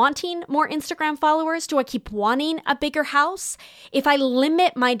keep wanting more Instagram followers? Do I keep wanting a bigger house? If I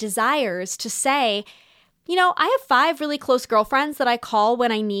limit my desires to say, I have 5 really close girlfriends that I call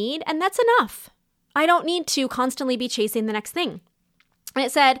when I need, and that's enough. I don't need to constantly be chasing the next thing. And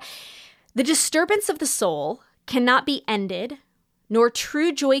it said, the disturbance of the soul cannot be ended, nor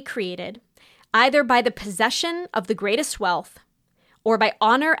true joy created, either by the possession of the greatest wealth, or by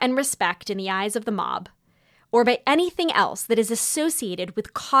honor and respect in the eyes of the mob, or by anything else that is associated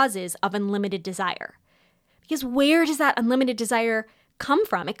with causes of unlimited desire. Because where does that unlimited desire come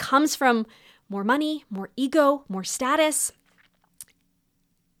from? It comes from more money, more ego, more status.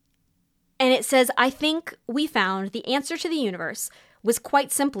 And it says, I think we found the answer to the universe was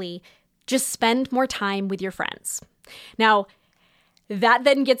quite simply just spend more time with your friends. Now, that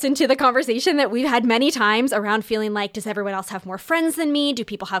then gets into the conversation that we've had many times around feeling like, does everyone else have more friends than me? Do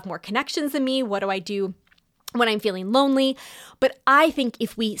people have more connections than me? What do I do when I'm feeling lonely? But I think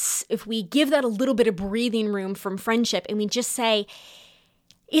if we give that a little bit of breathing room from friendship and we just say,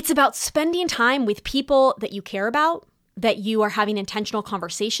 it's about spending time with people that you care about, that you are having intentional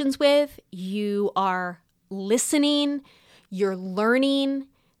conversations with, you are listening, you're learning,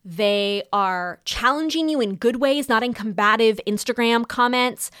 they are challenging you in good ways, not in combative Instagram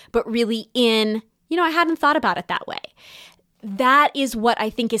comments, but really in, I hadn't thought about it that way. That is what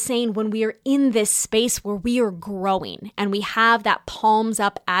I think is saying when we are in this space where we are growing and we have that palms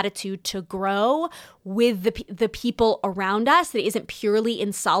up attitude to grow with the people around us, that it isn't purely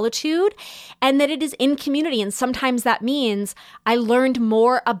in solitude and that it is in community. And sometimes that means I learned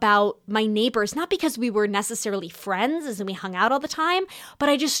more about my neighbors, not because we were necessarily friends as in we hung out all the time, but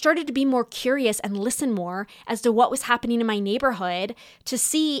I just started to be more curious and listen more as to what was happening in my neighborhood to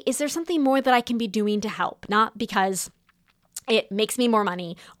see, is there something more that I can be doing to help? Not because it makes me more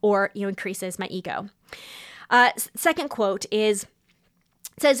money or, increases my ego. Second quote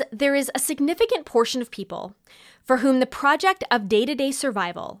says, there is a significant portion of people for whom the project of day-to-day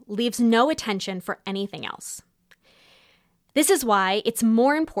survival leaves no attention for anything else. This is why it's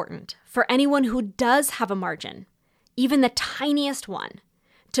more important for anyone who does have a margin, even the tiniest one,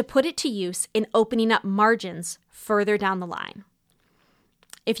 to put it to use in opening up margins further down the line.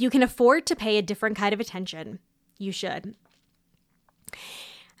 If you can afford to pay a different kind of attention, you should.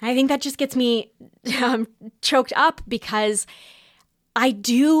 I think that just gets me choked up because I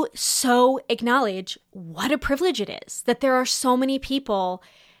do so acknowledge what a privilege it is that there are so many people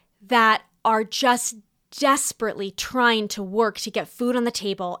that are just desperately trying to work to get food on the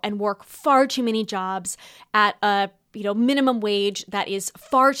table and work far too many jobs at a minimum wage that is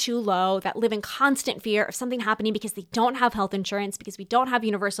far too low, that live in constant fear of something happening because they don't have health insurance, because we don't have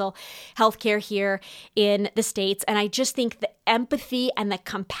universal health care here in the States. And I just think the empathy and the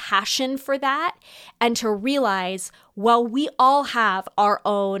compassion for that, and to realize, well, we all have our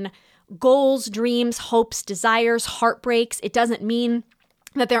own goals, dreams, hopes, desires, heartbreaks. It doesn't mean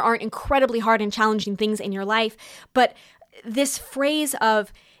that there aren't incredibly hard and challenging things in your life. But this phrase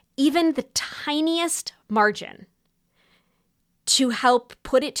of even the tiniest margin to help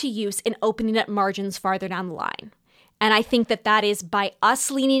put it to use in opening up margins farther down the line. And I think that is by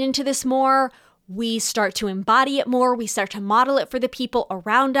us leaning into this more, we start to embody it more, we start to model it for the people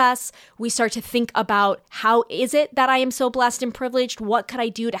around us, we start to think about how is it that I am so blessed and privileged, what could I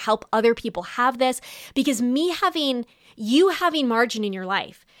do to help other people have this? Because you having margin in your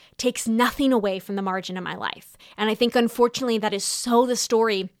life takes nothing away from the margin in my life. And I think unfortunately that is so the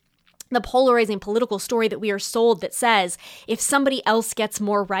story, the polarizing political story that we are sold that says if somebody else gets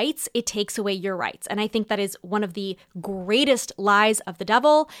more rights, it takes away your rights. And I think that is one of the greatest lies of the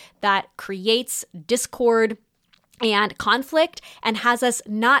devil that creates discord and conflict and has us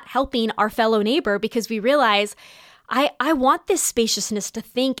not helping our fellow neighbor because we realize I want this spaciousness to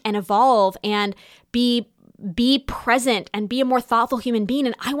think and evolve and be present and be a more thoughtful human being.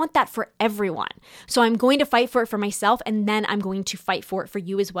 And I want that for everyone. So I'm going to fight for it for myself. And then I'm going to fight for it for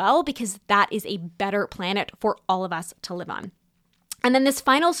you as well, because that is a better planet for all of us to live on. And then this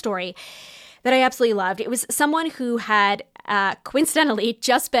final story that I absolutely loved. It was someone who had coincidentally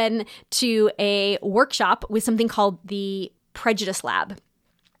just been to a workshop with something called the Prejudice Lab.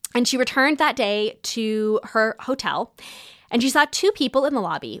 And she returned that day to her hotel. And she saw 2 people in the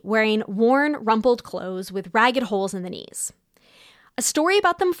lobby wearing worn, rumpled clothes with ragged holes in the knees. A story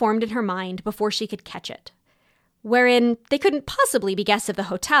about them formed in her mind before she could catch it, wherein they couldn't possibly be guests of the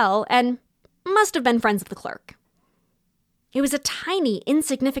hotel and must have been friends of the clerk. It was a tiny,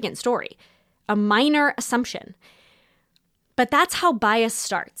 insignificant story, a minor assumption. But that's how bias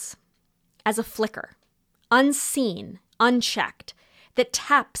starts, as a flicker, unseen, unchecked, that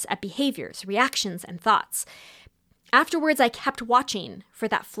taps at behaviors, reactions, and thoughts. Afterwards, I kept watching for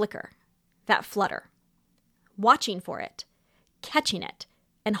that flicker, that flutter, watching for it, catching it,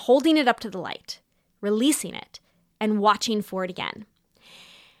 and holding it up to the light, releasing it, and watching for it again.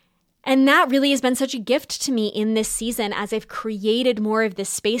 And that really has been such a gift to me in this season as I've created more of this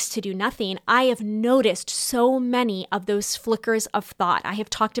space to do nothing. I have noticed so many of those flickers of thought. I have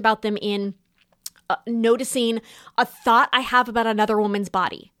talked about them in noticing a thought I have about another woman's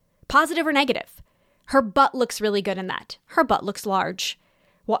body, positive or negative. Her butt looks really good in that. Her butt looks large.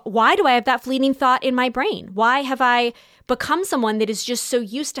 Why do I have that fleeting thought in my brain? Why have I become someone that is just so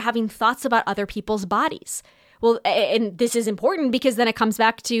used to having thoughts about other people's bodies? Well, and this is important because then it comes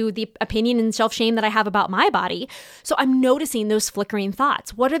back to the opinion and self-shame that I have about my body. So I'm noticing those flickering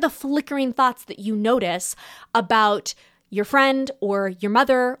thoughts. What are the flickering thoughts that you notice about your friend or your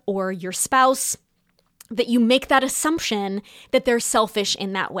mother or your spouse that you make that assumption that they're selfish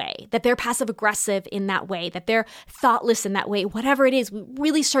in that way, that they're passive aggressive in that way, that they're thoughtless in that way? Whatever it is, we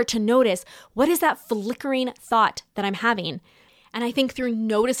really start to notice, what is that flickering thought that I'm having? And I think through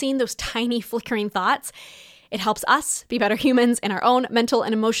noticing those tiny flickering thoughts, it helps us be better humans in our own mental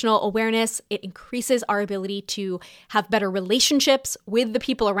and emotional awareness. It increases our ability to have better relationships with the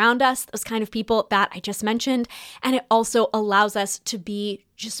people around us, those kind of people that I just mentioned. And it also allows us to be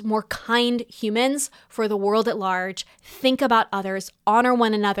just more kind humans for the world at large, think about others, honor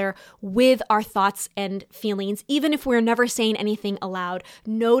one another with our thoughts and feelings. Even if we're never saying anything aloud,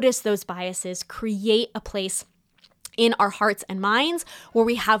 notice those biases, create a place in our hearts and minds where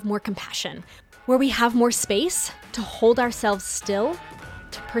we have more compassion, where we have more space to hold ourselves still,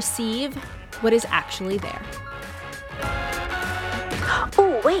 to perceive what is actually there.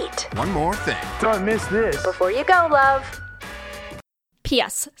 Oh, wait. One more thing. Don't miss this. Before you go, love.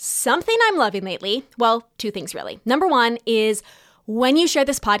 P.S. Something I'm loving lately, well, two things really. Number one is when you share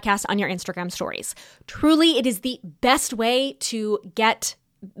this podcast on your Instagram stories. Truly, it is the best way to get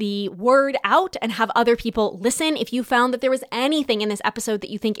the word out and have other people listen. If you found that there was anything in this episode that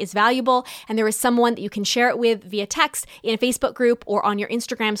you think is valuable and there is someone that you can share it with via text in a Facebook group or on your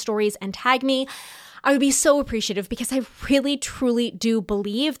Instagram stories and tag me, I would be so appreciative because I really, truly do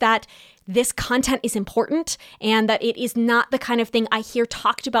believe that this content is important and that it is not the kind of thing I hear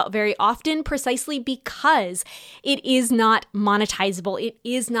talked about very often precisely because it is not monetizable. It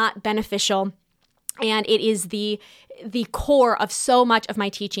is not beneficial. And it is the core of so much of my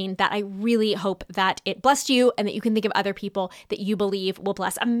teaching that I really hope that it blessed you and that you can think of other people that you believe will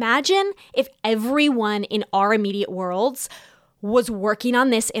bless. Imagine if everyone in our immediate worlds was working on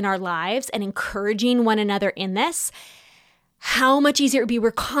this in our lives and encouraging one another in this. How much easier it would be.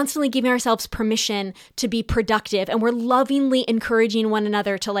 We're constantly giving ourselves permission to be productive and we're lovingly encouraging one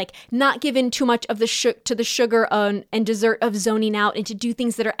another to not give in too much of the sugar and dessert of zoning out and to do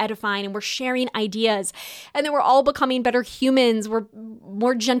things that are edifying, and we're sharing ideas and then we're all becoming better humans. We're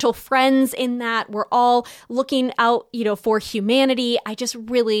more gentle friends in that. We're all looking out, for humanity. I just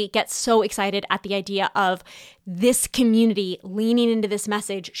really get so excited at the idea of this community leaning into this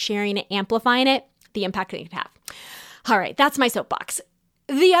message, sharing it, amplifying it, the impact that it can have. All right, that's my soapbox.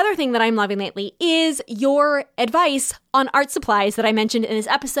 The other thing that I'm loving lately is your advice on art supplies that I mentioned in this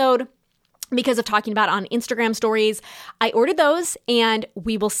episode because of talking about on Instagram stories. I ordered those and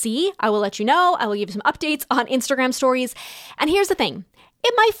we will see. I will let you know. I will give you some updates on Instagram stories. And here's the thing.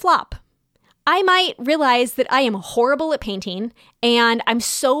 It might flop. I might realize that I am horrible at painting and I'm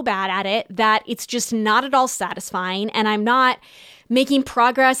so bad at it that it's just not at all satisfying and I'm not making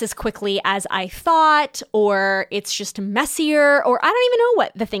progress as quickly as I thought, or it's just messier, or I don't even know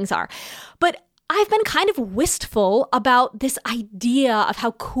what the things are. But I've been kind of wistful about this idea of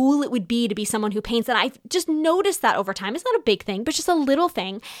how cool it would be to be someone who paints. And I've just noticed that over time. It's not a big thing, but just a little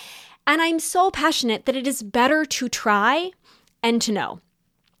thing. And I'm so passionate that it is better to try and to know.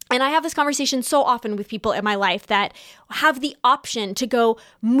 And I have this conversation so often with people in my life that have the option to go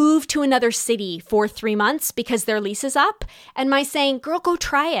move to another city for 3 months because their lease is up. And my saying, girl, go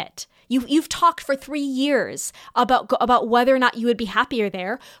try it. You've talked for 3 years about whether or not you would be happier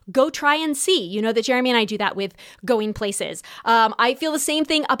there. Go try and see. You know that Jeremy and I do that with going places. I feel the same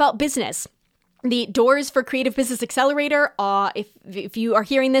thing about business. The doors for Creative Business Accelerator, if you are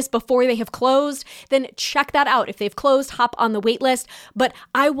hearing this before they have closed, then check that out. If they've closed, hop on the wait list. But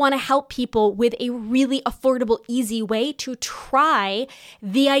I want to help people with a really affordable, easy way to try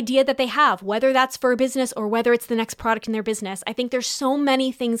the idea that they have, whether that's for a business or whether it's the next product in their business. I think there's so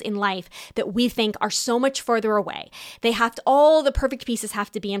many things in life that we think are so much further away. All the perfect pieces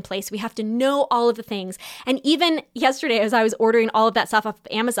have to be in place. We have to know all of the things. And even yesterday, as I was ordering all of that stuff off of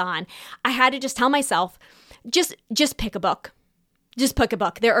Amazon, I had to just tell myself, just pick a book. just pick a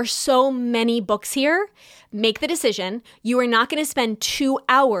book. There are so many books here. Make the decision. You are not going to spend 2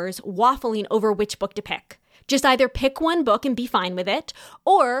 hours waffling over which book to pick. Just either pick one book and be fine with it,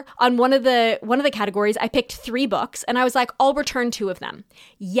 or on one of the categories, I picked 3 books and I was like, I'll return 2 of them.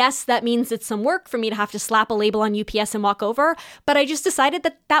 Yes, that means it's some work for me to have to slap a label on UPS and walk over, but I just decided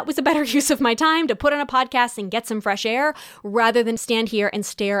that that was a better use of my time to put on a podcast and get some fresh air rather than stand here and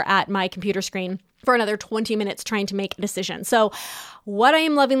stare at my computer screen for another 20 minutes trying to make a decision. So what I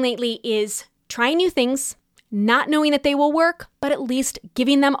am loving lately is trying new things, not knowing that they will work, but at least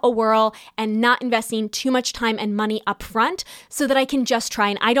giving them a whirl and not investing too much time and money up front so that I can just try.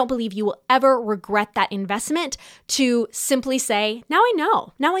 And I don't believe you will ever regret that investment to simply say, now I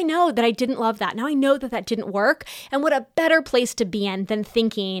know. Now I know that I didn't love that. Now I know that that didn't work. And what a better place to be in than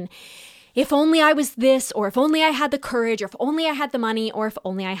thinking, if only I was this, or if only I had the courage, or if only I had the money, or if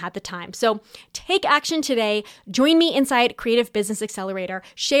only I had the time. So take action today. Join me inside Creative Business Accelerator.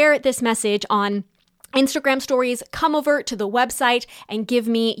 Share this message on Instagram stories, come over to the website and give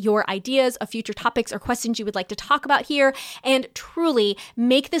me your ideas of future topics or questions you would like to talk about here, and truly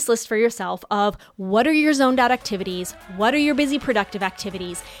make this list for yourself of what are your zoned out activities, what are your busy productive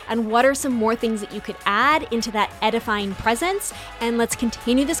activities, and what are some more things that you could add into that edifying presence. And let's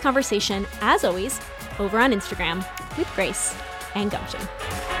continue this conversation, as always, over on Instagram with Grace and Gumption.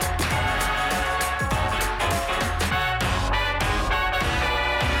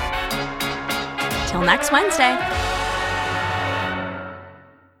 Till next Wednesday.